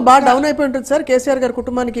మొరాల్ బాగా డౌన్ అయిపోయి ఉంటుంది సార్ కేసీఆర్ గారి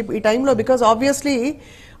కుటుంబానికి ఈ టైంలో. బికాజ్ ఆబ్వియస్లీ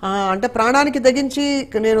అంటే ప్రాణానికి తెగించి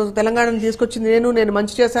నేను తెలంగాణను తీసుకొచ్చింది నేను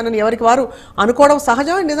మంచి చేశానని ఎవరికి వారు అనుకోవడం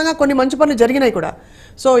సహజమే. నిజంగా కొన్ని మంచి పనులు జరిగినాయి కూడా.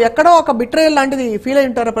 సో ఎక్కడో ఒక బిట్రేయల్ లాంటిది ఫీల్ అయి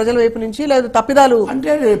ఉంటారా ప్రజల వైపు నుంచి, లేదు తప్పిదాలు?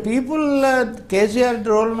 అంటే పీపుల్ కేసీఆర్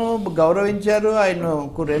రోల్ను గౌరవించారు, ఆయన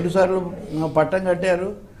 2 సార్లు పట్టం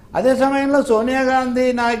కట్టారు. అదే సమయంలో సోనియా గాంధీ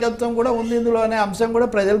నాయకత్వం కూడా ఉంది ఇందులో అనే అంశం కూడా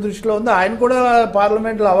ప్రజల దృష్టిలో ఉంది. ఆయన కూడా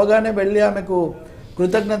పార్లమెంట్లో అవగానే వెళ్ళి ఆమెకు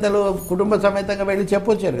కృతజ్ఞతలు కుటుంబ సమేతంగా వెళ్ళి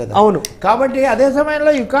చెప్పొచ్చారు కదా. అవును. కాబట్టి అదే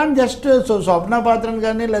సమయంలో యూ కాంట్ జస్ట్ స్వప్న పాత్రను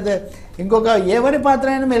కానీ లేదా ఇంకొక ఎవరి పాత్ర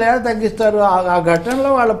అయినా మీరు ఎలా తగ్గిస్తారు, ఆ ఘటనలో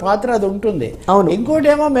వాళ్ళ పాత్ర అది ఉంటుంది. ఇంకోటి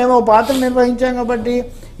ఏమో మేము పాత్ర నిర్వహించాం కాబట్టి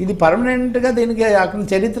ఇది పర్మనెంట్గా దీనికి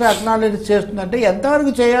చరిత్ర అక్నాలెడ్జ్ చేస్తుందంటే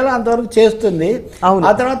ఎంతవరకు చేయాలో అంతవరకు చేస్తుంది.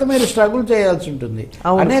 ఆ తర్వాత మీరు స్ట్రగుల్ చేయాల్సి ఉంటుంది.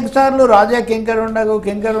 అనేక సార్లు రాజా కింకర్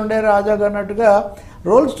ఉండే రాజాగా అన్నట్టుగా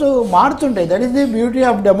రోల్స్ మారుతుంటాయి. That is the beauty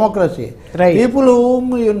of democracy. People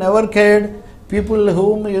whom you never cared, people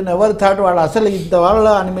whom you never thought వాళ్ళు అసలు ఇంత వాళ్ళ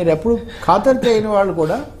అని మీరు ఎప్పుడు ఖాతరు చేయని వాళ్ళు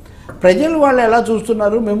కూడా ప్రజలు వాళ్ళు ఎలా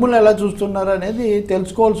చూస్తున్నారు, మిమ్మల్ని ఎలా చూస్తున్నారు అనేది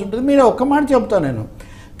తెలుసుకోవాల్సి ఉంటుంది. మీరు ఒక్క మాట చెప్తాను నేను,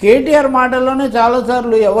 కేటీఆర్ మాటల్లోనే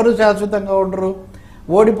చాలాసార్లు ఎవరు శాశ్వతంగా ఉండరు,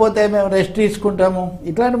 ఓడిపోతే మేము రెస్ట్ తీసుకుంటాము,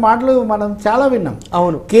 ఇట్లాంటి మాటలు మనం చాలా విన్నాం.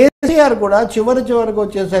 అవును. కేసీఆర్ కూడా చివరికి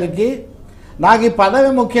వచ్చేసరికి నాకు ఈ పదవి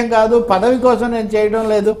ముఖ్యం కాదు, పదవి కోసం నేను చేయడం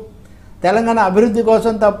లేదు, తెలంగాణ అభివృద్ధి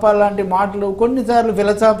కోసం తప్ప లాంటి మాటలు కొన్నిసార్లు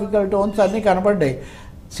ఫిలసాఫికల్ టోన్స్ అన్నీ కనబడ్డాయి.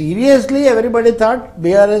 Seriously everybody thought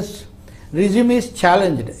BRS resume is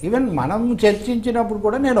challenged. Even మనం చర్చించినప్పుడు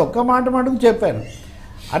కూడా నేను ఒక్క మాట మటుకు చెప్పాను,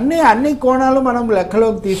 అన్ని కోణాలు మనం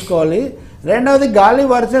లెక్కలోకి తీసుకోవాలి. రెండవది గాలి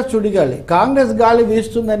వర్సెస్ సుడిగాలి. కాంగ్రెస్ గాలి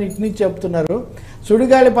వీస్తుందని ఇటు నుంచి చెప్తున్నారు,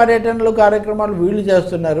 సుడిగాలి పర్యటనలు కార్యక్రమాలు వీళ్ళు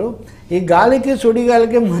చేస్తున్నారు. ఈ గాలికి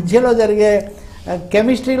సుడిగాలికి మధ్యలో జరిగే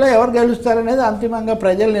కెమిస్ట్రీలో ఎవరు గెలుస్తారనేది అంతిమంగా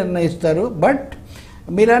ప్రజలు నిర్ణయిస్తారు. బట్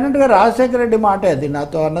మీరు అన్నట్టుగా రాజశేఖర రెడ్డి మాట అది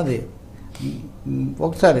నాతో అన్నది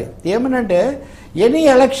ఒకసారి ఏమనంటే, any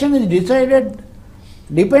election is decided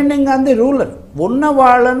depending on the ruler. ఉన్న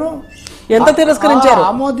వాళ్ళను ఎంత తిరస్కరించారు,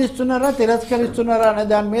 ఆమోదిస్తున్నారా తిరస్కరిస్తున్నారా అనే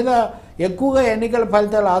దాని మీద ఎక్కువగా ఎన్నికల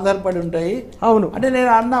ఫలితాలు ఆధారపడి ఉంటాయి. అవును అంటే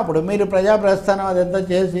నేను అన్నప్పుడు మీరు ప్రజా ప్రస్థానం అదంతా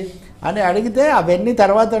చేసి అని అడిగితే అవన్నీ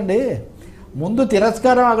తర్వాత అండి, ముందు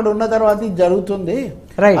తిరస్కారం అక్కడ ఉన్న తర్వాత ఇది జరుగుతుంది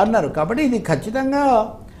అన్నారు. కాబట్టి ఇది ఖచ్చితంగా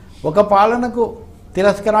ఒక పాలనకు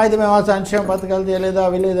తిరస్కారం. అయితే మేము ఆ సంక్షేమ పథకాలు చేయలేదా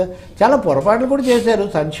అవి లేదా, చాలా పొరపాట్లు కూడా చేశారు.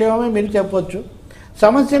 సంక్షేమమే మీరు చెప్పొచ్చు,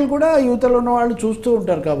 సమస్యలు కూడా యువతలో ఉన్న వాళ్ళు చూస్తూ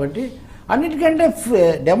ఉంటారు. కాబట్టి అన్నిటికంటే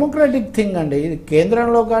డెమోక్రటిక్ థింగ్ అండి ఇది.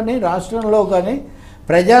 కేంద్రంలో కానీ రాష్ట్రంలో కానీ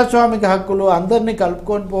ప్రజాస్వామిక హక్కులు, అందరినీ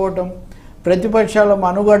కలుపుకొని పోవటం, ప్రతిపక్షాల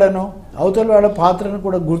మనుగడను, అవతల వాళ్ళ పాత్రను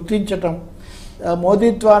కూడా గుర్తించటం,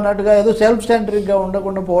 మోదీత్వ అన్నట్టుగా ఏదో సెల్ఫ్ సెంట్రిక్గా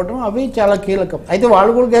ఉండకుండా పోవటం, అవి చాలా కీలకం. అయితే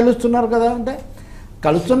వాళ్ళు కూడా గెలుస్తున్నారు కదా అంటే,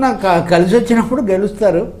 కలిసి వచ్చినప్పుడు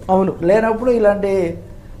గెలుస్తారు, అవును, లేనప్పుడు ఇలాంటి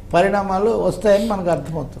పరిణామాలు వస్తాయని మనకు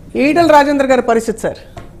అర్థమవుతుంది. ఈటల రాజేందర్ గారి పరిస్థితి సార్,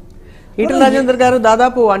 ఈటల రాజేందర్ గారు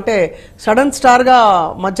దాదాపు అంటే సడన్ స్టార్గా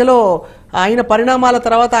మధ్యలో ఆయన పరిణామాల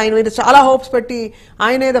తర్వాత ఆయన మీద చాలా హోప్స్ పెట్టి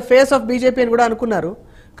ఆయన ఏదో ఫేస్ ఆఫ్ బీజేపీ అని కూడా అనుకున్నారు.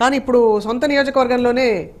 కానీ ఇప్పుడు సొంత నియోజకవర్గంలోనే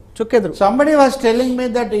చుక్కెదురు. Somebody was telling me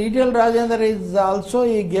that Etela Rajender is also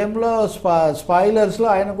ఈ గేమ్లో స్పాయిలర్స్లో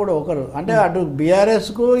ఆయన కూడా ఒకరు. అంటే అటు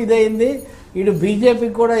బీఆర్ఎస్కు ఇదైంది, ఇటు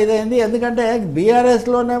బీజేపీకి కూడా ఇదైంది. ఎందుకంటే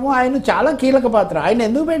బీఆర్ఎస్లోనేమో ఆయన చాలా కీలక పాత్ర. ఆయన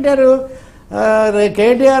ఎందుకు పెట్టారు,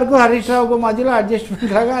 కేటీఆర్కు హరీష్ రావుకు మధ్యలో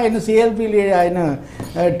అడ్జస్ట్మెంట్ లాగా ఆయన సిఎల్పి ఆయన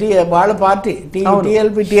వాళ్ళ పార్టీ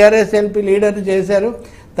టీఆర్ఎస్ ఎల్పి లీడర్ని చేశారు,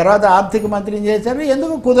 తర్వాత ఆర్థిక మంత్రిని చేశారు.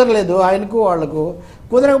 ఎందుకు కుదరలేదు ఆయనకు, వాళ్లకు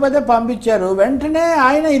కుదరకపోతే పంపించారు. వెంటనే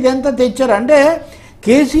ఆయన ఇదంతా తెచ్చారు. అంటే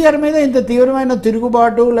కేసీఆర్ మీద ఇంత తీవ్రమైన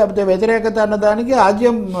తిరుగుబాటు లేకపోతే వ్యతిరేకత అన్నదానికి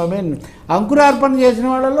అంకురార్పణ చేసిన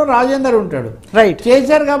వాళ్ళలో రాజేందర్ ఉంటాడు. రైట్,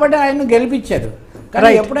 చేశారు కాబట్టి ఆయన గెలిపించారు. కానీ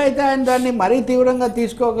ఎప్పుడైతే ఆయన దాన్ని మరీ తీవ్రంగా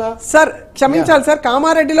తీసుకోగా, సార్ క్షమించాలి సార్,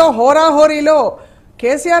 కామారెడ్డిలో హోరాహోరీలో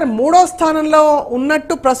కేసీఆర్ 3వ స్థానంలో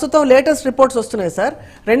ఉన్నట్టు ప్రస్తుతం లేటెస్ట్ రిపోర్ట్స్ వస్తున్నాయి సార్.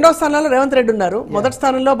 2వ స్థానంలో రేవంత్ రెడ్డి ఉన్నారు, మొదటి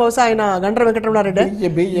స్థానంలో బహుశా ఆయన గండ్ర వెంకటరమణారెడ్డి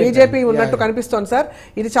బీజేపీ ఉన్నట్టు కనిపిస్తోంది సార్.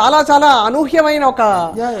 ఇది చాలా చాలా అనూహ్యమైన ఒక,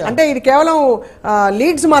 అంటే ఇది కేవలం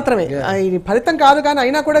లీడ్స్ మాత్రమే, ఇది ఫలితం కాదు, కానీ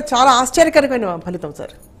అయినా కూడా చాలా ఆశ్చర్యకరమైన ఫలితం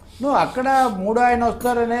సార్. అక్కడ 3 ఆయన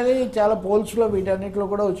వస్తారనేది చాలా పోల్స్లో వీటన్నిటిలో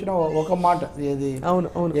కూడా వచ్చిన ఒక మాట. ఇది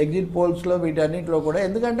ఎగ్జిట్ పోల్స్లో వీటన్నిటిలో కూడా,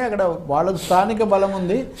 ఎందుకంటే అక్కడ వాళ్ళకు స్థానిక బలం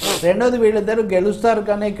ఉంది. రెండోది వీళ్ళిద్దరు గెలుస్తారు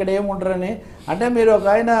కానీ ఇక్కడ ఏముంటారని. అంటే మీరు ఒక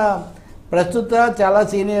ఆయన ప్రస్తుత చాలా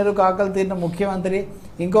సీనియర్ కాకలు తీరిన ముఖ్యమంత్రి,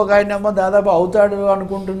 ఇంకొక ఆయన ఏమో దాదాపు అవుతాడు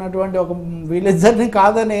అనుకుంటున్నటువంటి ఒక వీళ్ళిద్దరిని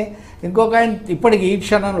కాదని ఇంకొక ఆయన ఇప్పటికి ఈ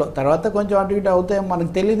క్షణంలో, తర్వాత కొంచెం అటు ఇటు అవుతాయో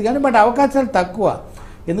మనకు తెలియదు కానీ, బట్ అవకాశాలు తక్కువ.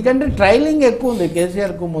 ఎందుకంటే ట్రైలింగ్ ఎక్కువ ఉంది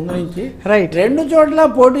కేసీఆర్కు ముందు నుంచి. రైట్, 2 చోట్ల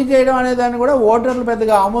పోటీ చేయడం అనే దాన్ని కూడా ఓటర్లు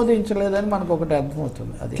పెద్దగా ఆమోదించలేదని మనకు ఒకటి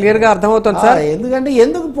అర్థమవుతుంది. అది క్లియర్గా అర్థమవుతుంది సార్. ఎందుకంటే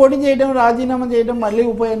ఎందుకు పోటీ చేయడం, రాజీనామా చేయడం, మళ్ళీ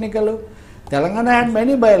ఉప ఎన్నికలు. Telangana had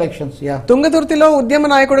many by elections. తుంగతుర్తిలో ఉద్యమ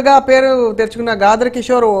నాయకుడిగా పేరు తెచ్చుకున్న గాదర్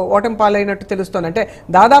కిషోర్ ఓటమి పాలైనట్టు తెలుస్తోంది. అంటే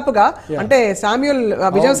దాదాపుగా అంటే శామ్యూల్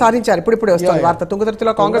విజయం సాధించారు. ఇప్పుడు వస్తుంది వార్త,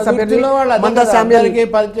 తుంగతుర్తిలో కాంగ్రెస్ అభ్యర్థి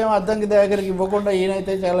పరిచయం అద్దంకి దగ్గరికి ఇవ్వకుండా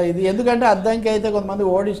ఈయనైతే చాలా ఇది. ఎందుకంటే అద్దంకి అయితే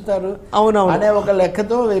కొంతమంది ఓడిస్తారు అనే ఒక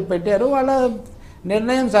లెక్కతో పెట్టారు. వాళ్ళ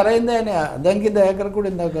నిర్ణయం సరైందే అని అద్దంకి దగ్గర కూడా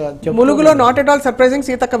ఇందాక ములుగులో not at all surprising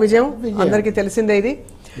Seethakka విజయం అందరికీ తెలిసిందే ఇది.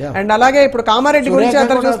 అండ్ అలాగే ఇప్పుడు కామారెడ్డి గురించి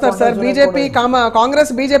అందరూ చూస్తారు సార్. బీజేపీ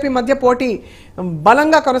కాంగ్రెస్ బీజేపీ మధ్య పోటీ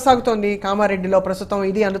బలంగా కొనసాగుతోంది కామారెడ్డిలో ప్రస్తుతం.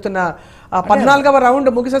 ఇది అందుతున్న 14వ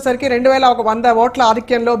రౌండ్ ముగిసేసరికి 2100 ఓట్ల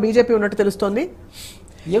ఆధిక్యంలో బీజేపీ ఉన్నట్టు తెలుస్తోంది.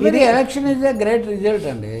 ఎవరి election is a great result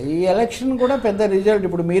అండి. ఈ ఎలక్షన్ కూడా పెద్ద రిజల్ట్.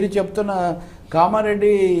 ఇప్పుడు మీరు చెప్తున్న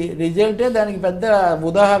కామారెడ్డి రిజల్టే దానికి పెద్ద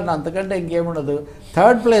ఉదాహరణ, అంతకంటే ఇంకేముండదు.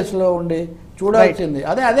 3rd ప్లేస్లో ఉండి చూడాల్సింది.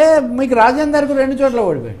 అదే మీకు రాజేందర్కు 2 చోట్ల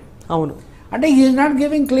ఓడిపోయాడు. అవును, అంటే is not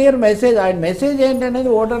giving clear message. ఆయన మెసేజ్ ఏంటనేది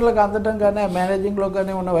ఓటర్లకు అందటం కానీ మేనేజింగ్లో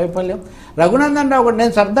కానీ ఉన్న వైఫల్యం. రఘునందన్ రావు కూడా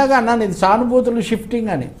నేను సరదాగా అన్నాను, ఇది సానుభూతులు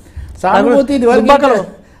షిఫ్టింగ్ అని. సానుభూతి ఇది వరకు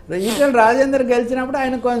ఈటల రాజేందర్ గెలిచినప్పుడు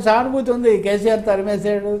ఆయన కొంచెం సానుభూతి ఉంది, కేసీఆర్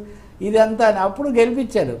తరిమేసాడు ఇదంతా అని, అప్పుడు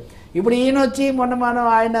గెలిపించారు. ఇప్పుడు ఈయన వచ్చి మనం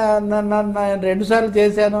ఆయన 2 సార్లు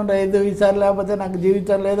చేశాను, 5 సార్లు లేకపోతే నాకు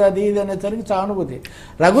జీవితం లేదు, అది ఇది అనేసరికి సానుభూతి.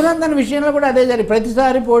 రఘునందన్ విషయంలో కూడా అదే జరిగి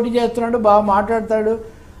ప్రతిసారి పోటీ చేస్తున్నాడు, బాగా మాట్లాడతాడు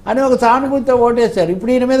అని ఒక సానుభూతితో ఓటేశారు.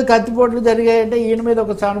 ఇప్పుడు ఈయన మీద కత్తిపోట్లు జరిగాయంటే ఈయన మీద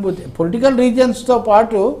ఒక సానుభూతి. పొలిటికల్ రీజన్స్తో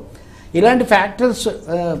పాటు ఇలాంటి ఫ్యాక్టర్స్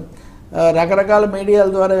రకరకాల మీడియాల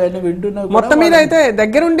ద్వారా ఇవన్నీ వింటున్నా. మొత్తం మీద అయితే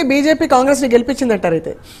దగ్గరుండి బీజేపీ కాంగ్రెస్ ని గెలిపించిందంటారు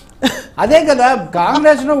అయితే. అదే కదా,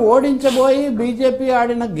 కాంగ్రెస్ ను ఓడించబోయి బీజేపీ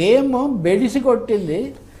ఆడిన గేమ్ బెడిసి కొట్టింది,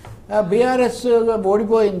 బీఆర్ఎస్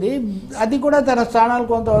ఓడిపోయింది. అది కూడా తన స్థానాలు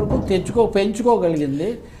కొంతవరకు పెంచుకోగలిగింది.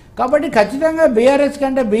 కాబట్టి ఖచ్చితంగా బీఆర్ఎస్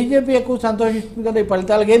కంటే బీజేపీ ఎక్కువ సంతోషిస్తుంది కదా ఈ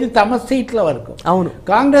ఫలితాలకు, ఏది తమ సీట్ల వరకు. అవును,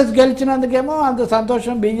 కాంగ్రెస్ గెలిచినందుకేమో అంత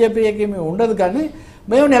సంతోషం బీజేపీకి ఉండదు, కానీ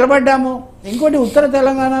మేము నిలబడ్డాము. ఇంకోటి ఉత్తర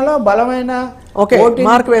తెలంగాణలో బలమైన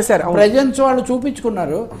ప్రెజెన్స్ వాళ్ళు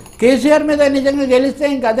చూపించుకున్నారు. కేసీఆర్ మీద నిజంగా గెలిస్తే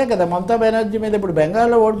ఇంకా అదే కదా, మమతా బెనర్జీ మీద ఇప్పుడు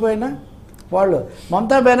బెంగాల్లో ఓడిపోయినా వాళ్ళు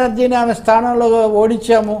మమతా బెనర్జీని ఆమె స్థానంలో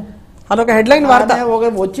ఓడించాము అదొక హెడ్లైన్ వార్త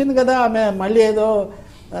వచ్చింది కదా. ఆమె మళ్ళీ ఏదో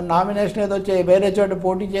నామినేషన్ ఏదో వేరే చోట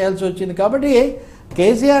పోటీ చేయాల్సి వచ్చింది. కాబట్టి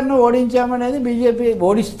కేసీఆర్ను ఓడించామనేది బీజేపీ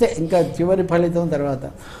ఓడిస్తే ఇంకా చివరి ఫలితం తర్వాత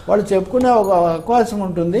వాళ్ళు చెప్పుకునే ఒక అవకాశం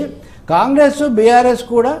ఉంటుంది. కాంగ్రెస్ బీఆర్ఎస్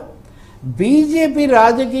కూడా బీజేపీ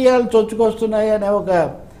రాజకీయాలు చొచ్చుకొస్తున్నాయి అనే ఒక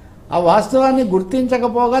ఆ వాస్తవాన్ని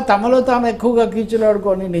గుర్తించకపోగా తమలో తాము ఎక్కువగా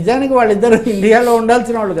కీచులాడుకొని, నిజానికి వాళ్ళిద్దరు ఇండియాలో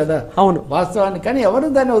ఉండాల్సిన వాళ్ళు కదా అవును వాస్తవాన్ని, కానీ ఎవరు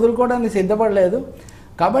దాన్ని వదులుకోవడానికి సిద్ధపడలేదు.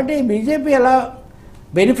 కాబట్టి బీజేపీ ఎలా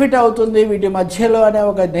బెనిఫిట్ అవుతుంది వీటి మధ్యలో అనే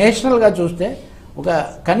ఒక నేషనల్గా చూస్తే ఒక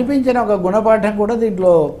కనిపించిన ఒక గుణపాఠం కూడా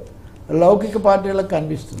దీంట్లో లౌకిక పార్టీలకు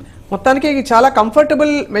కనిపిస్తుంది. మొత్తానికి చాలా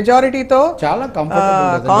కంఫర్టబుల్ మెజారిటీతో చాలా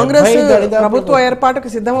కాంగ్రెస్ ప్రభుత్వ ఏర్పాటుకు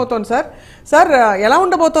సిద్ధమవుతోంది. సార్ ఎలా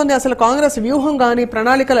ఉండబోతోంది అసలు కాంగ్రెస్ వ్యూహం కానీ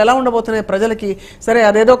ప్రణాళికలు ఎలా ఉండబోతున్నాయి ప్రజలకి? సరే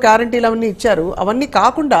అదేదో గ్యారంటీలు అవన్నీ ఇచ్చారు, అవన్నీ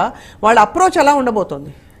కాకుండా వాళ్ళ అప్రోచ్ ఎలా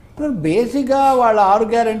ఉండబోతోంది? బేసిక్గా వాళ్ళ 6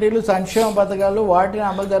 గ్యారంటీలు సంక్షేమ పథకాలు వాటిని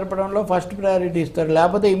అమలు జరపడంలో ఫస్ట్ ప్రయారిటీ ఇస్తారు,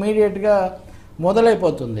 లేకపోతే ఇమీడియట్గా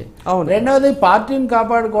మొదలైపోతుంది. రెండవది పార్టీని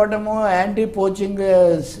కాపాడుకోవటము, యాంటీ పోచింగ్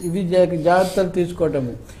ఇవి జాగ్రత్తలు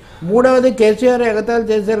తీసుకోవటము. మూడవది కేసీఆర్ ఎగతాళి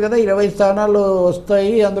చేశారు కదా 20 స్థానాలు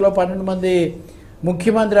వస్తాయి, అందులో 12 మంది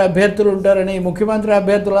ముఖ్యమంత్రి అభ్యర్థులు ఉంటారని. ముఖ్యమంత్రి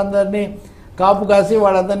అభ్యర్థులందరినీ కాపు కాసి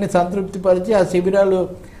వాళ్ళందరినీ సంతృప్తిపరిచి ఆ శిబిరాలు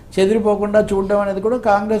చెదిరిపోకుండా చూడడం అనేది కూడా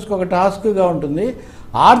కాంగ్రెస్కి ఒక టాస్క్గా ఉంటుంది.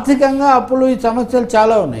 ఆర్థికంగా అప్పులు ఈ సమస్యలు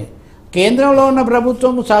చాలా ఉన్నాయి. కేంద్రంలో ఉన్న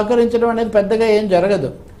ప్రభుత్వం సహకరించడం అనేది పెద్దగా ఏం జరగదు.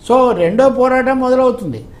 సో రెండో పోరాటం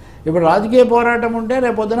మొదలవుతుంది. ఇప్పుడు రాజకీయ పోరాటం ఉంటే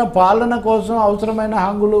రేపొద్దున పాలన కోసం అవసరమైన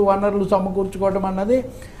హంగులు వనరులు సమకూర్చుకోవడం అన్నది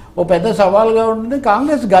ఓ పెద్ద సవాల్గా ఉంటుంది.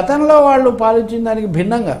 కాంగ్రెస్ గతంలో వాళ్ళు పాలించిన దానికి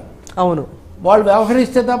భిన్నంగా అవును వాళ్ళు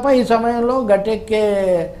వ్యవహరిస్తే తప్ప ఈ సమయంలో గట్టెక్కే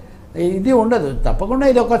ఇది ఉండదు. తప్పకుండా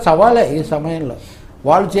ఇది ఒక సవాలే. ఈ సమయంలో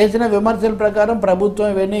వాళ్ళు చేసిన విమర్శల ప్రకారం ప్రభుత్వం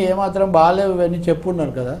ఇవన్నీ ఏమాత్రం బాగాలేవు ఇవన్నీ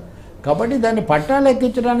చెప్పున్నారు కదా, కాబట్టి దాన్ని పట్టాలు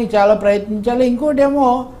ఎక్కించడానికి చాలా ప్రయత్నించాలి. ఇంకోటేమో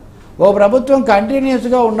ఓ ప్రభుత్వం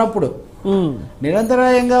కంటిన్యూస్గా ఉన్నప్పుడు,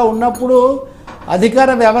 నిరంతరాయంగా ఉన్నప్పుడు అధికార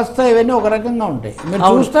వ్యవస్థ ఇవన్నీ ఒక రకంగా ఉంటాయి. మీరు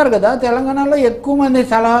చూస్తారు కదా తెలంగాణలో ఎక్కువ మంది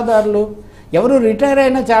సలహాదారులు ఎవరు రిటైర్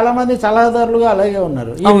అయినా చాలా మంది సలహాదారులుగా అలాగే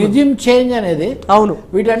ఉన్నారు. ఈ రిజిమ్ చేంజ్ అనేది అవును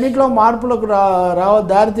వీటన్నిటిలో మార్పులకు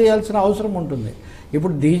దారి తీయాల్సిన అవసరం ఉంటుంది.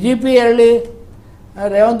 ఇప్పుడు డీజీపీ వెళ్ళి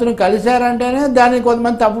రేవంత్ను కలిశారంటేనే దాన్ని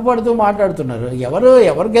కొంతమంది తప్పుపడుతూ మాట్లాడుతున్నారు.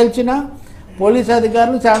 ఎవరు గెలిచినా పోలీస్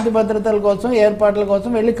అధికారులు శాంతి భద్రతల కోసం ఏర్పాట్ల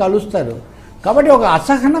కోసం వెళ్ళి కలుస్తారు. కాబట్టి ఒక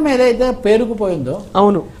అసహనం ఏదైతే పేరుకుపోయిందో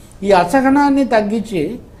అవును ఈ అసహనాన్ని తగ్గించి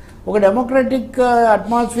ఒక డెమోక్రటిక్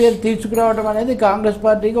అట్మాస్ఫియర్ తీసుకురావడం అనేది కాంగ్రెస్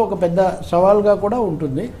పార్టీకి ఒక పెద్ద సవాల్గా కూడా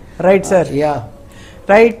ఉంటుంది. Right sir, yeah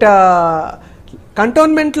right.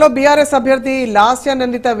 Cantonment లో బీఆర్ఎస్ అభ్యర్థి లాస్య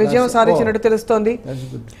నందిత విజయం సాధించినట్టు తెలుస్తోంది.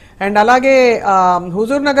 అండ్ అలాగే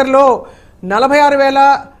హుజూర్ నగర్ లో 46,000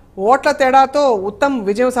 ఓట్ల తేడాతో ఉత్తమ్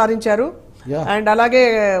విజయం సాధించారు. అండ్ అలాగే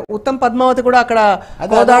ఉత్తమ్ పద్మావతి కూడా అక్కడ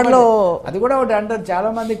గోదావరిలో అది కూడా ఒకటి అంటారు చాలా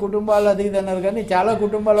మంది కుటుంబాలు అది ఇది అన్నారు, కానీ చాలా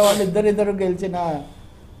కుటుంబాల వాళ్ళు ఇద్దరు గెలిచిన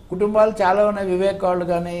కుటుంబాలు చాలా ఉన్నాయి. వివేక్ వాళ్ళు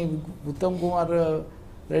కానీ ఉత్తమ్ కుమార్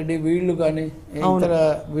రెడ్డి వీళ్ళు కానీ ఇతర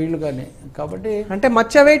వీళ్ళు కానీ. కాబట్టి అంటే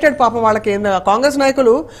మచ్చ వెయిటెడ్ పాపం వాళ్ళకి కాంగ్రెస్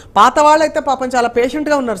నాయకులు పాత వాళ్ళైతే పాపం చాలా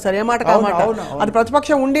పేషెంట్ గా ఉన్నారు సార్, ఏ మాట కామాట. అది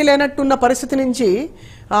ప్రతిపక్షం ఉండి లేనట్టున్న పరిస్థితి నుంచి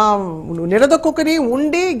నిలదొక్కుని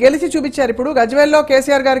ఉండి గెలిచి చూపించారు. ఇప్పుడు గజ్వేల్లో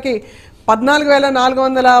కేసీఆర్ గారికి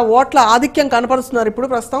 14,400 ఓట్ల ఆధిక్యం కనపరుస్తున్నారు ఇప్పుడు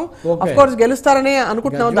ప్రస్తుతం. అఫ్ కోర్స్ గెలుస్తారని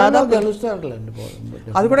అనుకుంటున్నాం, దాదాపు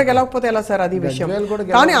అది కూడా గెలవకపోతే ఎలా సార్ అది విషయం.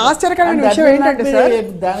 కానీ ఆశ్చర్యకరమైన విషయం ఏంటంటే సార్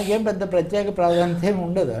దానికి ఏం పెద్ద ప్రత్యేక ప్రాధాన్యత ఏమి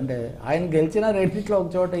ఉండదు. అంటే ఆయన గెలిచిన రెండింటిలో ఒక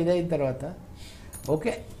చోట ఇదైన తర్వాత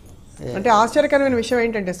ఓకే. అంటే ఆశ్చర్యకరమైన విషయం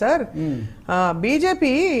ఏంటంటే సార్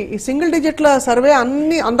బీజేపీ ఈ సింగిల్ డిజిట్ల సర్వే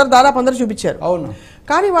దాదాపు అందరు చూపించారు. అవును,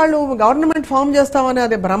 కానీ వాళ్ళు గవర్నమెంట్ ఫామ్ చేస్తామని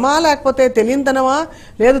అదే భ్రమ లేకపోతే తెలియనితనమా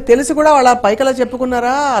లేదు తెలిసి కూడా వాళ్ళ పైకలా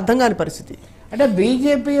చెప్పుకున్నారా అర్థం కాని పరిస్థితి. అంటే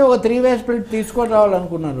బీజేపీ ఒక 3-way స్ప్లిట్ తీసుకొని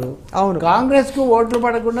రావాలనుకున్నారు. అవును, కాంగ్రెస్ కు ఓట్లు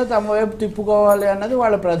పడకుండా తమ వైపు తిప్పుకోవాలి అన్నది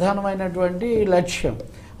వాళ్ళ ప్రధానమైనటువంటి లక్ష్యం.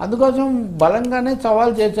 అందుకోసం బలంగానే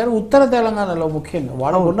సవాల్ చేశారు. ఉత్తర తెలంగాణలో ముఖ్యంగా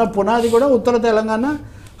వాళ్ళకు ఉన్న పునాది కూడా ఉత్తర తెలంగాణ,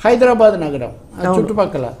 హైదరాబాద్ నగరం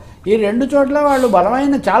చుట్టుపక్కల ఈ 2 చోట్ల వాళ్ళు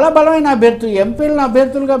చాలా బలమైన అభ్యర్థులు, ఎంపీలను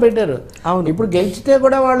అభ్యర్థులుగా పెట్టారు. ఇప్పుడు గెలిచితే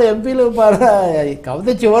కూడా వాళ్ళు ఎంపీలు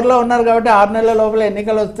కాకపోతే చివరిలో ఉన్నారు కాబట్టి 6 నెలల లోపల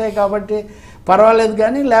ఎన్నికలు వస్తాయి కాబట్టి పర్వాలేదు,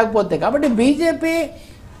 కానీ లేకపోతే కాబట్టి బీజేపీ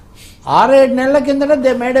 6-7 నెలల కిందట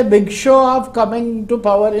they made a big show off coming to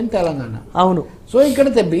power in Telangana. అవును. సో ఇక్కడ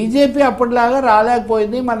బీజేపీ అప్పటిలాగా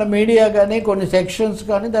రాలేకపోయింది. మన మీడియా కానీ కొన్ని సెక్షన్స్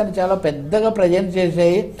కానీ దాన్ని చాలా పెద్దగా ప్రజెంట్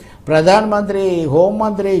చేసాయి. ప్రధానమంత్రి,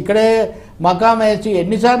 హోంమంత్రి ఇక్కడే మకాం వేసి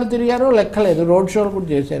ఎన్నిసార్లు తిరిగారో లెక్కలేదు. రోడ్ షోలు కూడా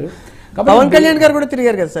చేశారు. పవన్ కళ్యాణ్ గారు కూడా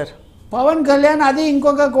తిరిగారు కదా సార్. పవన్ కళ్యాణ్ అది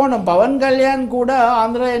ఇంకొక కోణం. పవన్ కళ్యాణ్ కూడా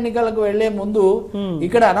ఆంధ్ర ఎన్నికలకు వెళ్లే ముందు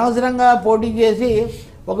ఇక్కడ అనవసరంగా పోటీ చేసి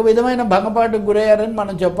ఒక విధమైన భంగపాటుకు గురయ్యారని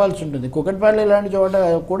మనం చెప్పాల్సి ఉంటుంది. కుకట్పల్లి లాంటి చోట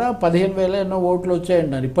కూడా 15,000 ఎన్నో ఓట్లు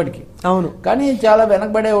వచ్చాయన్నారు ఇప్పటికీ. అవును. కానీ చాలా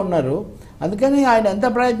వెనకబడే ఉన్నారు. అందుకని ఆయన ఎంత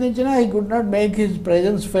ప్రయత్నించినా he could not make his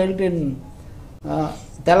presence felt in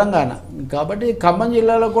Telangana. కాబట్టి ఖమ్మం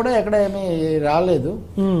జిల్లాలో కూడా ఎక్కడ ఏమీ రాలేదు.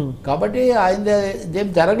 కాబట్టి ఆయన ఏం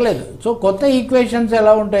జరగలేదు. సో కొత్త ఈక్వేషన్స్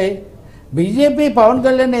ఎలా ఉంటాయి? బీజేపీ పవన్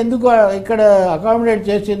కళ్యాణ్ ఎందుకు ఇక్కడ అకామిడేట్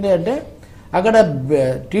చేసింది అంటే అక్కడ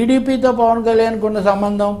టీడీపీతో పవన్ కళ్యాణ్కి ఉన్న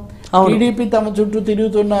సంబంధం, టీడీపీ తమ చుట్టూ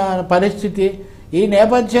తిరుగుతున్న పరిస్థితి, ఈ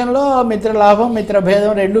నేపథ్యంలో మిత్రలాభం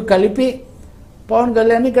మిత్రభేదం 2 కలిపి పవన్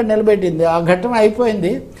కళ్యాణ్ ఇక్కడ నిలబెట్టింది. ఆ ఘట్టం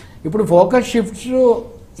అయిపోయింది. ఇప్పుడు ఫోకస్ షిఫ్ట్స్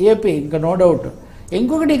ఏపీ, ఇంకా నో డౌట్.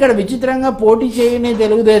 ఇంకొకటి ఇక్కడ విచిత్రంగా పోటీ చేయని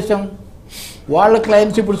తెలుగుదేశం వాళ్ళ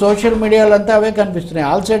క్లైమ్స్ ఇప్పుడు సోషల్ మీడియాలో అంతా అవే కనిపిస్తున్నాయి.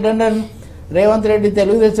 All said and Revanth Reddy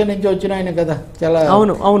Telugu Desam నుంచి వచ్చిన ఆయన కదా, చాలా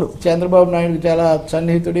అవును చంద్రబాబు నాయుడు చాలా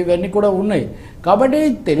సన్నిహితుడు, ఇవన్నీ కూడా ఉన్నాయి. కాబట్టి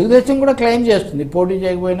తెలుగుదేశం కూడా క్లెయిమ్ చేస్తుంది పోటీ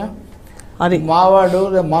చేయకపోయినా అది మావాడు,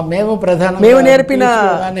 మేము ప్రధాన నేర్పిన.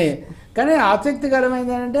 కానీ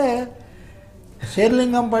ఆసక్తికరమైంది ఏంటంటే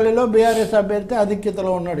షేర్లింగంపల్లిలో బీఆర్ఎస్ అభ్యర్థి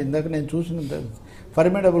ఆధిక్యతలో ఉన్నాడు. ఇందాక నేను చూసిన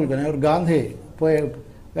ఫర్మిడబుల్ గా గాంధీ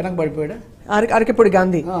వెనకబడిపోయాడు, అరకిపూడి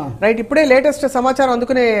గాంధీ. రైట్, ఇప్పుడే లేటెస్ట్ సమాచారం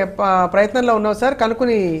అందుకునే ప్రయత్నంలో ఉన్నాం సార్,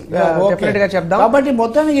 కనుక్కుని చెప్దాం. కాబట్టి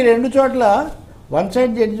మొత్తానికి 2 చోట్ల వన్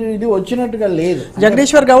సైడ్ ఇది వచ్చినట్టుగా లేదు.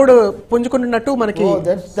 జగదీశ్వర్ గౌడ్ పుంజుకున్నట్టు మనకి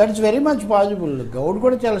that's very much possible. Goud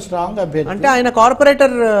కూడా చాలా స్ట్రాంగ్ అభ్యర్థి. అంటే ఆయన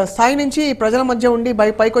కార్పొరేటర్ స్థాయి నుంచి ప్రజల మధ్య ఉండి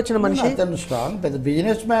పైకి వచ్చిన మనిషి. అతను స్ట్రాంగ్ పెద్ద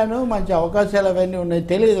బిజినెస్ మ్యాన్, మంచి అవకాశాలు అవన్నీ ఉన్నాయి.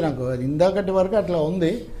 తెలియదు నాకు, ఇందాకటి వరకు అట్లా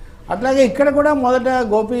ఉంది. అట్లాగే ఇక్కడ కూడా మొదట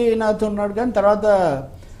గోపీనాథ్ ఉన్నాడు, కానీ తర్వాత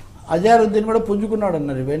అజారుద్దీన్ కూడా పుంజుకున్నాడు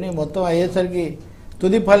అన్నారు. ఇవన్నీ మొత్తం అయ్యేసరికి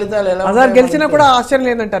తుది ఫలితాలు ఎలా గెలిచినా కూడా ఆశ్చర్యం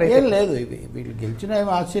లేదంటారు. ఏం లేదు, వీళ్ళు గెలిచినా ఏం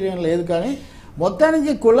ఆశ్చర్యం లేదు. కానీ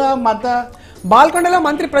మొత్తానికి కుల మత బాల్కొండలో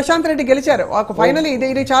మంత్రి ప్రశాంత్ రెడ్డి గెలిచారు. ఫైనల్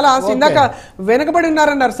ఇది చాలా ఇందాక వెనుకబడి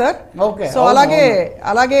ఉన్నారన్నారు సార్. సో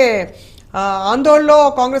అలాగే ఆందోళనలో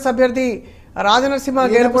కాంగ్రెస్ అభ్యర్థి రాజనరసింహ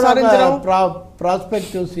గెలుపు సాధించడం,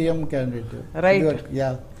 prospective CM candidate. Right.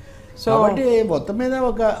 So కాబట్టి మొత్తం మీద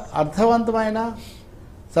ఒక అర్థవంతమైన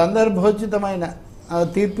సందర్భోచితమైన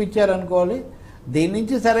తీర్పు ఇచ్చారనుకోవాలి. దీని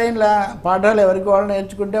నుంచి సరైన పాఠాలు ఎవరికి వాళ్ళు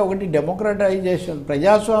నేర్చుకుంటే, ఒకటి డెమోక్రటైజేషన్,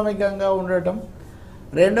 ప్రజాస్వామికంగా ఉండటం,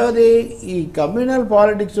 రెండవది ఈ కమ్యూనల్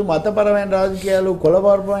పాలిటిక్స్, మతపరమైన రాజకీయాలు,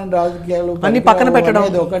 కులపరమైన రాజకీయాలు అన్ని పక్కన పెట్టడం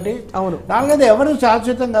ఒకటి. నాలుగోది ఎవరు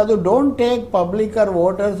శాశ్వతం కాదు. Don't take public are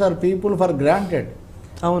voters are people for granted.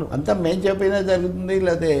 అవును, అంతా మేము చెప్పినా జరుగుతుంది,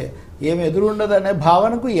 లేకపోతే ఏమి ఎదురుండదు అనే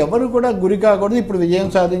భావనకు ఎవరు కూడా గురి కాకూడదు. ఇప్పుడు విజయం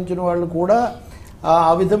సాధించిన వాళ్ళు కూడా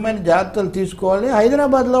ఆ విధమైన జాగ్రత్తలు తీసుకోవాలి.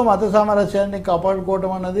 హైదరాబాద్లో మత సామరస్యాన్ని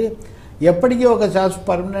కాపాడుకోవటం అన్నది ఎప్పటికీ ఒక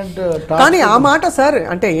పర్మనెంట్. కానీ ఆ మాట సార్,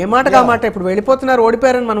 అంటే ఏ మాటగా మాట, ఇప్పుడు వెళ్ళిపోతున్నారు,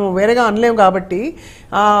 ఓడిపోయారని మనం వేరేగా అనలేము. కాబట్టి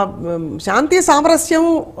శాంతి సామరస్యం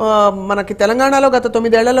మనకి తెలంగాణలో గత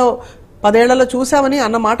 9 ఏళ్లలో చూసామని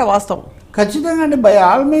అన్న మాట వాస్తవం. ఖచ్చితంగా అండి. By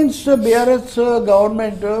all means BRS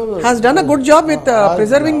government has done a good job with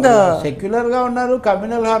preserving the secular గా ఉన్నారు,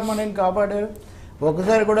 కమ్యూనల్ హార్మోనీని కాపాడారు.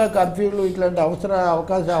 ఒకసారి కూడా కర్ఫ్యూలు ఇట్లాంటి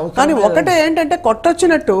అవకాశం. కానీ ఒకటే ఏంటంటే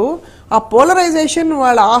కొట్టొచ్చినట్టు ఆ పోలరైజేషన్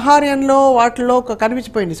వాళ్ళ ఆహార్యంలో వాటిలో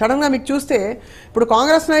కనిపించిపోయింది. సడన్ గా మీకు చూస్తే ఇప్పుడు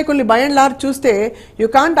కాంగ్రెస్ నాయకుల్ని బై అండ్ లార్జ్ చూస్తే యూ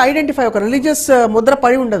కాంట్ ఐడెంటిఫై, ఒక రిలీజియస్ ముద్ర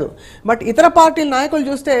పడి ఉండదు. బట్ ఇతర పార్టీల నాయకులు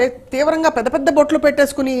చూస్తే తీవ్రంగా పెద్ద పెద్ద బొట్లు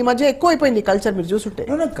పెట్టేసుకుని ఈ మధ్య ఎక్కువ అయిపోయింది కల్చర్. మీరు చూస్తుంటే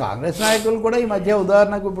కాంగ్రెస్ నాయకులు కూడా ఈ మధ్య,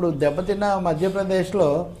 ఉదాహరణకు ఇప్పుడు దెబ్బతిన్న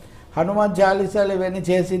మధ్యప్రదేశ్లో హనుమాన్ చాలీసాలు ఇవన్నీ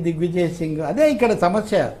చేసి దిగ్విజయ్ సింగ్, అదే ఇక్కడ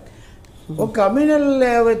సమస్య. ఒక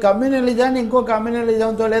కమ్యూనలిజాన్ని ఇంకో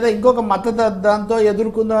కమ్యూనలిజంతో లేదా ఇంకొక మత దాంతో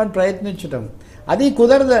ఎదుర్కొందామని ప్రయత్నించడం అది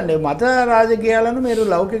కుదరదండి. మత రాజకీయాలను మీరు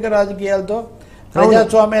లౌకిక రాజకీయాలతో,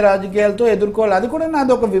 ప్రజాస్వామ్య రాజకీయాలతో ఎదుర్కోవాలి. అది కూడా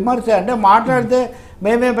నాది ఒక విమర్శ. అంటే మాట్లాడితే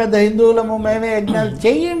మేమే పెద్ద హిందువులము, మేమే యజ్ఞాలు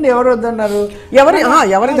చెయ్యండి, ఎవరు వద్దన్నారు,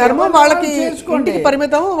 ఎవరి ధర్మం వాళ్ళకి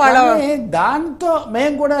పరిమితం. దాంతో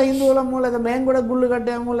మేము కూడా హిందువులము, లేదా మేము కూడా గుళ్ళు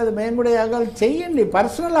కట్టాము, లేదా మేము కూడా యాగాలు చెయ్యండి.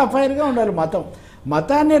 పర్సనల్ అఫైర్గా ఉండాలి మతం.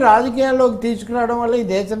 మతాన్ని రాజకీయాల్లోకి తీసుకురావడం వల్ల ఈ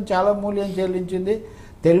దేశం చాలా మూల్యం చెల్లించింది.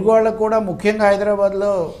 తెలుగు వాళ్ళకు కూడా ముఖ్యంగా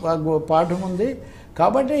హైదరాబాద్లో పాఠం ఉంది.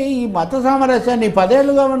 కాబట్టి ఈ మత సామరస్యాన్ని 10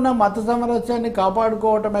 ఏళ్లుగా ఉన్న మత సామరస్యాన్ని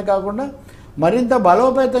కాపాడుకోవటమే కాకుండా మరింత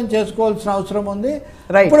బలోపేతం చేసుకోవాల్సిన అవసరం ఉంది.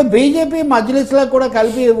 ఇప్పుడు బీజేపీ మజ్లిస్లో కూడా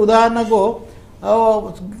కలిపి ఉదాహరణకు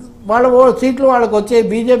వాళ్ళ సీట్లు వాళ్ళకి వచ్చాయి,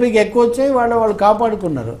 బీజేపీకి ఎక్కువ వచ్చాయి, వాళ్ళు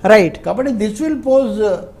కాపాడుకున్నారు. రైట్. కాబట్టి this will pose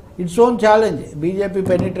its own challenge, BJP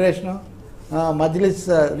penetration, Majlis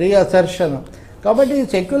రీఅసర్షన్. కాబట్టి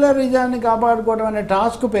సెక్యులరిజాన్ని కాపాడుకోవడం అనే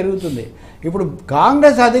టాస్క్ పెరుగుతుంది. ఇప్పుడు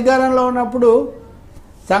కాంగ్రెస్ అధికారంలో ఉన్నప్పుడు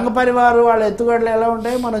సంఘ పరివారు వాళ్ళ ఎత్తుగడలు ఎలా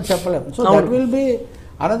ఉంటాయో మనం చెప్పలేము. So that will be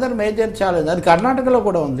another major challenge. అది కర్ణాటకలో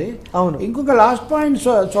కూడా ఉంది. ఇంకొక లాస్ట్ పాయింట్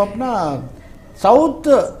స్వప్న,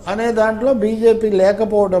 సౌత్ అనే దాంట్లో బీజేపీ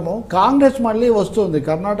లేకపోవడము, కాంగ్రెస్ మళ్ళీ వస్తుంది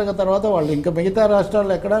కర్ణాటక తర్వాత, వాళ్ళు ఇంకా మిగతా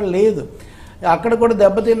రాష్ట్రాల్లో ఎక్కడా లేదు, అక్కడ కూడా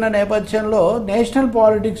దెబ్బతిన్న నేపథ్యంలో నేషనల్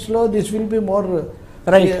పాలిటిక్స్లో this will be more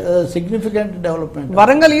significant development.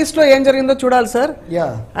 Warangal east లో ఏం జరిగిందో చూడాలి సార్.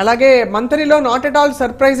 అలాగే మంత్రిలో నాట్ ఎట్ ఆల్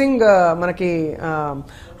సర్ప్రైజింగ్ మనకి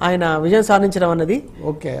ఆయన విజయం సాధించడం అన్నది.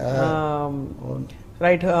 Okay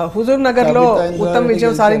right. హుజూర్ నగర్ లో ఉత్తమ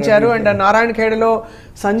విజయం సాధించారు అండ్ నారాయణ ఖేడ్లో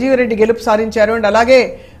సంజీవ్ రెడ్డి గెలుపు సాధించారు అండ్ అలాగే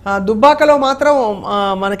దుబ్బాకలో మాత్రం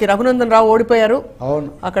మనకి రఘునందన్ రావు ఓడిపోయారు.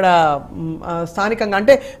 అక్కడ స్థానికంగా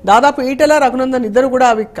అంటే దాదాపు ఈటెల రఘునందన్ ఇద్దరు కూడా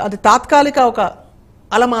అది తాత్కాలిక ఒక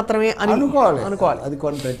అలా మాత్రమే అని అనుకోవాలి. అది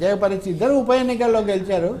కొన్ని ప్రత్యేక పరిస్థితి. ఇద్దరు ఉప ఎన్నికల్లో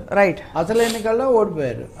గెలిచారు, రైట్, అసలు ఎన్నికల్లో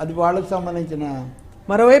ఓడిపోయారు, అది వాళ్ళకి సంబంధించిన.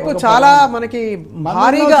 మరోవైపు చాలా మనకి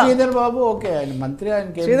భారీగా శ్రీధర్ బాబు, ఓకే, ఆయన మంత్రి,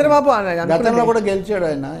 ఆయన శ్రీధర్ బాబు గతంలో కూడా గెలిచాడు,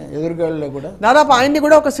 ఆయన ఎదురుగాళ్ళలో కూడా దాదాపు ఆయన్ని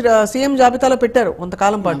కూడా ఒక సీఎం జాబితాలో పెట్టారు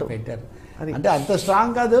కొంతకాలం పాటు. పెట్టారు అంటే అంత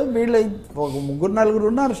స్ట్రాంగ్ కాదు, వీళ్ళు ఒక 3-4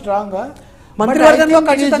 ఉన్నారు స్ట్రాంగ్ గా మంత్రివర్గంలో.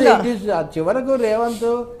 చివరకు రేవంత్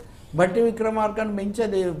బట్టి విక్రమార్కను మించి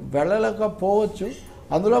అది వెళ్ళలేకపోవచ్చు.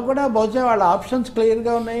 అందులో కూడా బహుశా వాళ్ళ ఆప్షన్స్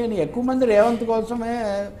క్లియర్గా ఉన్నాయి. ఎక్కువ మంది రేవంత్ కోసమే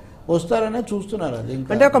వస్తారనే చూస్తున్నారు. అది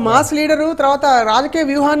అంటే ఒక మాస్ లీడరు, తర్వాత రాజకీయ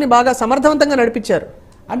వ్యూహాన్ని బాగా సమర్థవంతంగా నడిపించారు.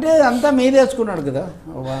 అంటే అంతా మీదేసుకున్నాడు కదా.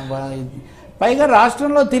 పైగా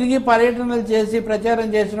రాష్ట్రంలో తిరిగి పర్యటనలు చేసి ప్రచారం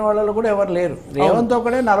చేసిన వాళ్ళు కూడా ఎవరు లేరు. రేవంత్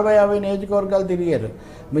ఒకడే 40-50 నియోజకవర్గాలు తిరిగారు.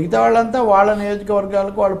 మిగతా వాళ్ళంతా వాళ్ళ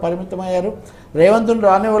నియోజకవర్గాలకు వాళ్ళు పరిమితమయ్యారు. రేవంత్ను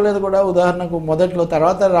రానివ్వలేదు కూడా, ఉదాహరణకు మొదట్లో,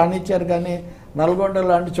 తర్వాత రానిచ్చారు కానీ నల్గొండ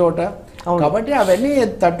లాంటి చోట. కాబట్టి అవన్నీ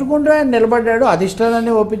తట్టుకుంటూ ఆయన నిలబడ్డాడు,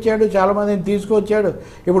 అధిష్టానాన్ని ఒప్పించాడు, చాలా మందిని తీసుకొచ్చాడు.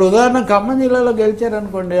 ఇప్పుడు ఉదాహరణ ఖమ్మం జిల్లాలో గెలిచారు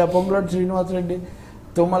అనుకోండి, ఆ పొంగులటి శ్రీనివాసరెడ్డి,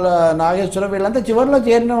 తుమ్మల నాగేశ్వరం, వీళ్ళంతా చివరిలో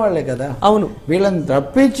చేరిన వాళ్ళే కదా. అవును. వీళ్ళని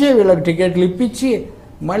తప్పించి వీళ్ళకి టికెట్లు ఇప్పించి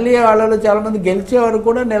మళ్ళీ వాళ్ళలో చాలా మంది గెలిచే వరకు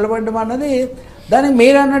కూడా నిలబడడం అన్నది, దానికి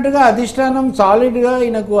మీరు అన్నట్టుగా అధిష్టానం సాలిడ్ గా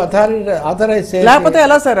ఈయనకు ఆథరైజ్ లేకపోతే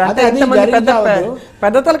ఎలా సార్?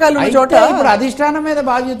 ఇప్పుడు అధిష్టానం మీద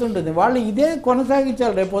బాధ్యత ఉంటుంది, వాళ్ళు ఇదే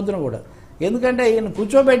కొనసాగించాలి రేపొద్దున కూడా. ఎందుకంటే ఈయన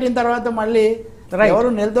కూర్చోబెట్టిన తర్వాత మళ్ళీ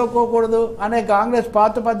ఎవరు నిలదొక్కకూడదు అనే కాంగ్రెస్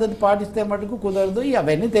పాత పద్ధతి పాటిస్తే మటుకు కుదరదు.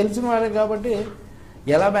 అవన్నీ తెలిసిన వాళ్ళే కాబట్టి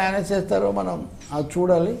ఎలా మేనేజ్ చేస్తారో మనం అది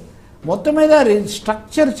చూడాలి. మొత్తం మీద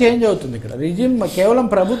స్ట్రక్చర్ చేంజ్ అవుతుంది. ఇక్కడ రిజిమ్ కేవలం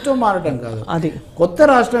ప్రభుత్వం మారటం కాదు, అది కొత్త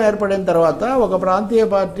రాష్ట్రం ఏర్పడిన తర్వాత ఒక ప్రాంతీయ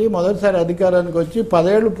పార్టీ మొదటిసారి అధికారానికి వచ్చి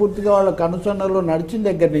 10 ఏళ్లు పూర్తిగా వాళ్ళ కనుసన్నలో నడిచిన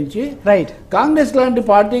దగ్గర నుంచి రైట్ కాంగ్రెస్ లాంటి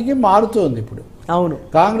పార్టీకి మారుతుంది ఇప్పుడు. అవును,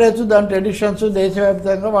 కాంగ్రెస్ దాని ట్రెడిషన్స్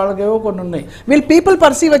దేశవ్యాప్తంగా వాళ్ళకేవో కొన్ని ఉన్నాయి. వీళ్ళు పీపుల్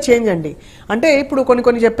పర్సీవ్ చేంజ్ అండి. అంటే ఇప్పుడు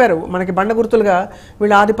కొన్ని చెప్పారు మనకి బండ గుర్తులుగా,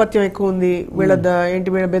 వీళ్ళ ఆధిపత్యం ఎక్కువ ఉంది, వీళ్ళ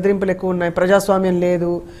వీళ్ళ బెదిరింపులు ఎక్కువ ఉన్నాయి, ప్రజాస్వామ్యం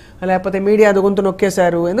లేదు, లేకపోతే మీడియా గొంతు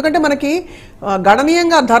నొక్కేశారు. ఎందుకంటే మనకి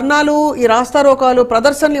గణనీయంగా ధర్నాలు, ఈ రాస్తారోకాలు,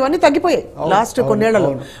 ప్రదర్శనలు ఇవన్నీ తగ్గిపోయాయి లాస్ట్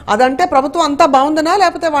కొన్నేళ్లలో. అదంటే ప్రభుత్వం అంతా బాగుందనా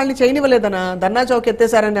లేకపోతే వాళ్ళని చేయనివ్వలేదనా? ధర్నా చౌక్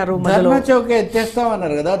ఎత్తేసారన్నారు, ధర్నా చౌక్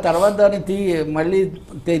ఎత్తేస్తామన్నారు కదా, తర్వాత దాన్ని మళ్ళీ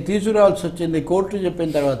తీసుకురావాల్సి వచ్చింది కోర్టు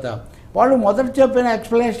చెప్పిన తర్వాత. వాళ్ళు మొదట చెప్పిన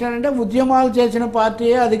ఎక్స్ప్లెనేషన్ అంటే ఉద్యమాలు చేసిన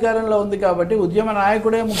పార్టీయే అధికారంలో ఉంది కాబట్టి, ఉద్యమ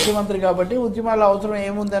నాయకుడే ముఖ్యమంత్రి కాబట్టి ఉద్యమాల అవసరం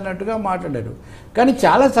ఏముంది అన్నట్టుగా మాట్లాడారు. కానీ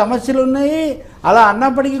చాలా సమస్యలు ఉన్నాయి. అలా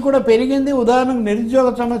అన్నప్పటికీ కూడా పెరిగింది. ఉదాహరణకు నిరుద్యోగ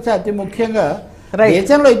సమస్య అతి ముఖ్యంగా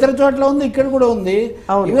దేశంలో ఇతర చోట్ల ఉంది, ఇక్కడ కూడా ఉంది.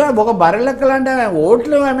 ఇక ఒక బర్రెలెక్కలు అంటే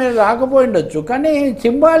ఓట్లు ఆమె రాకపోయిండొచ్చు, కానీ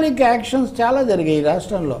సింబాలిక్ యాక్షన్స్ చాలా జరిగాయి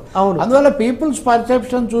రాష్ట్రంలో. అందువల్ల పీపుల్స్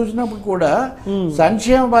పర్సెప్షన్ చూసినప్పుడు కూడా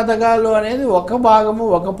సంక్షేమ పథకాలు అనేది ఒక భాగము,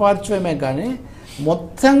 ఒక పార్శ్వమే, కానీ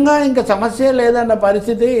మొత్తంగా ఇంకా సమస్య లేదన్న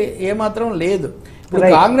పరిస్థితి ఏమాత్రం లేదు.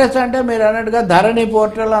 ఇప్పుడు కాంగ్రెస్ అంటే మీరు అన్నట్టుగా ధరణి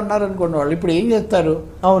పోర్టల్ అన్నారు అనుకున్న వాళ్ళు ఇప్పుడు ఏం చేస్తారు?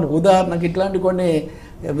 అవును, ఉదాహరణకి ఇట్లాంటి కొన్ని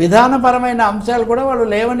విధానపరమైన అంశాలు కూడా వాళ్ళు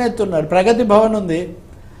లేవనెత్తున్నారు. ప్రగతి భవన్ ఉంది,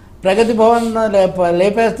 ప్రగతి భవన్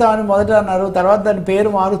లేపేస్తామని మొదట అన్నారు, తర్వాత దాని పేరు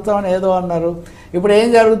మారుస్తామని ఏదో అన్నారు. ఇప్పుడు ఏం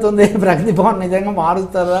జరుగుతుంది? ప్రగతి భవన్ నిజంగా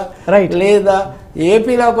మారుస్తారా లేదా?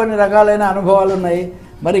 ఏపీలో కొన్ని రకాలైన అనుభవాలు ఉన్నాయి,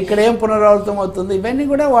 మరి ఇక్కడ ఏం పునరావృతం అవుతుంది? ఇవన్నీ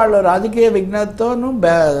కూడా వాళ్ళు రాజకీయ విజ్ఞతతోనూ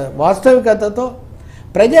వాస్తవికతతో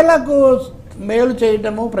ప్రజలకు మేలు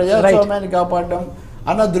చేయటము, ప్రజాస్వామ్యాన్ని కాపాడటం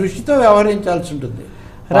అన్న దృష్టితో వ్యవహరించాల్సి ఉంటుంది.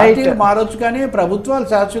 పార్టీలు మారొచ్చు కానీ ప్రభుత్వాలు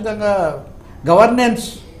శాశ్వతంగా governance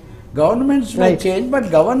governments May change but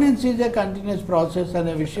governance is a continuous process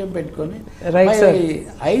అనే విషయం పెట్టుకొని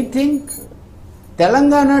ఐ థింక్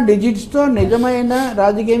తెలంగాణ డిజిట్స్తో నిజమైన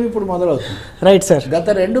రాజకీయం ఇప్పుడు మొదలవుతుంది. Right sir. గత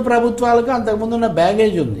 2 ప్రభుత్వాలకు అంతకుముందు ఉన్న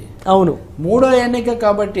బ్యాగేజ్ ఉంది. అవును. 3వ ఎన్నిక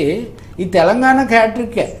కాబట్టి ఈ తెలంగాణ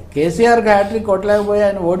హ్యాట్రిక్, కేసీఆర్ హ్యాట్రిక్ కొట్టలేకపోయి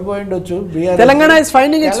ఆయన ఓడిపోయి ఉండొచ్చు. Telangana is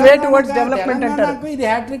finding it's way towards development అంటారు. ఇది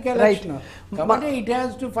హ్యాట్రిక్ ఎలక్షన్ కాబట్టి it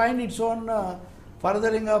has to find its own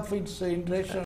furthering of it's interest.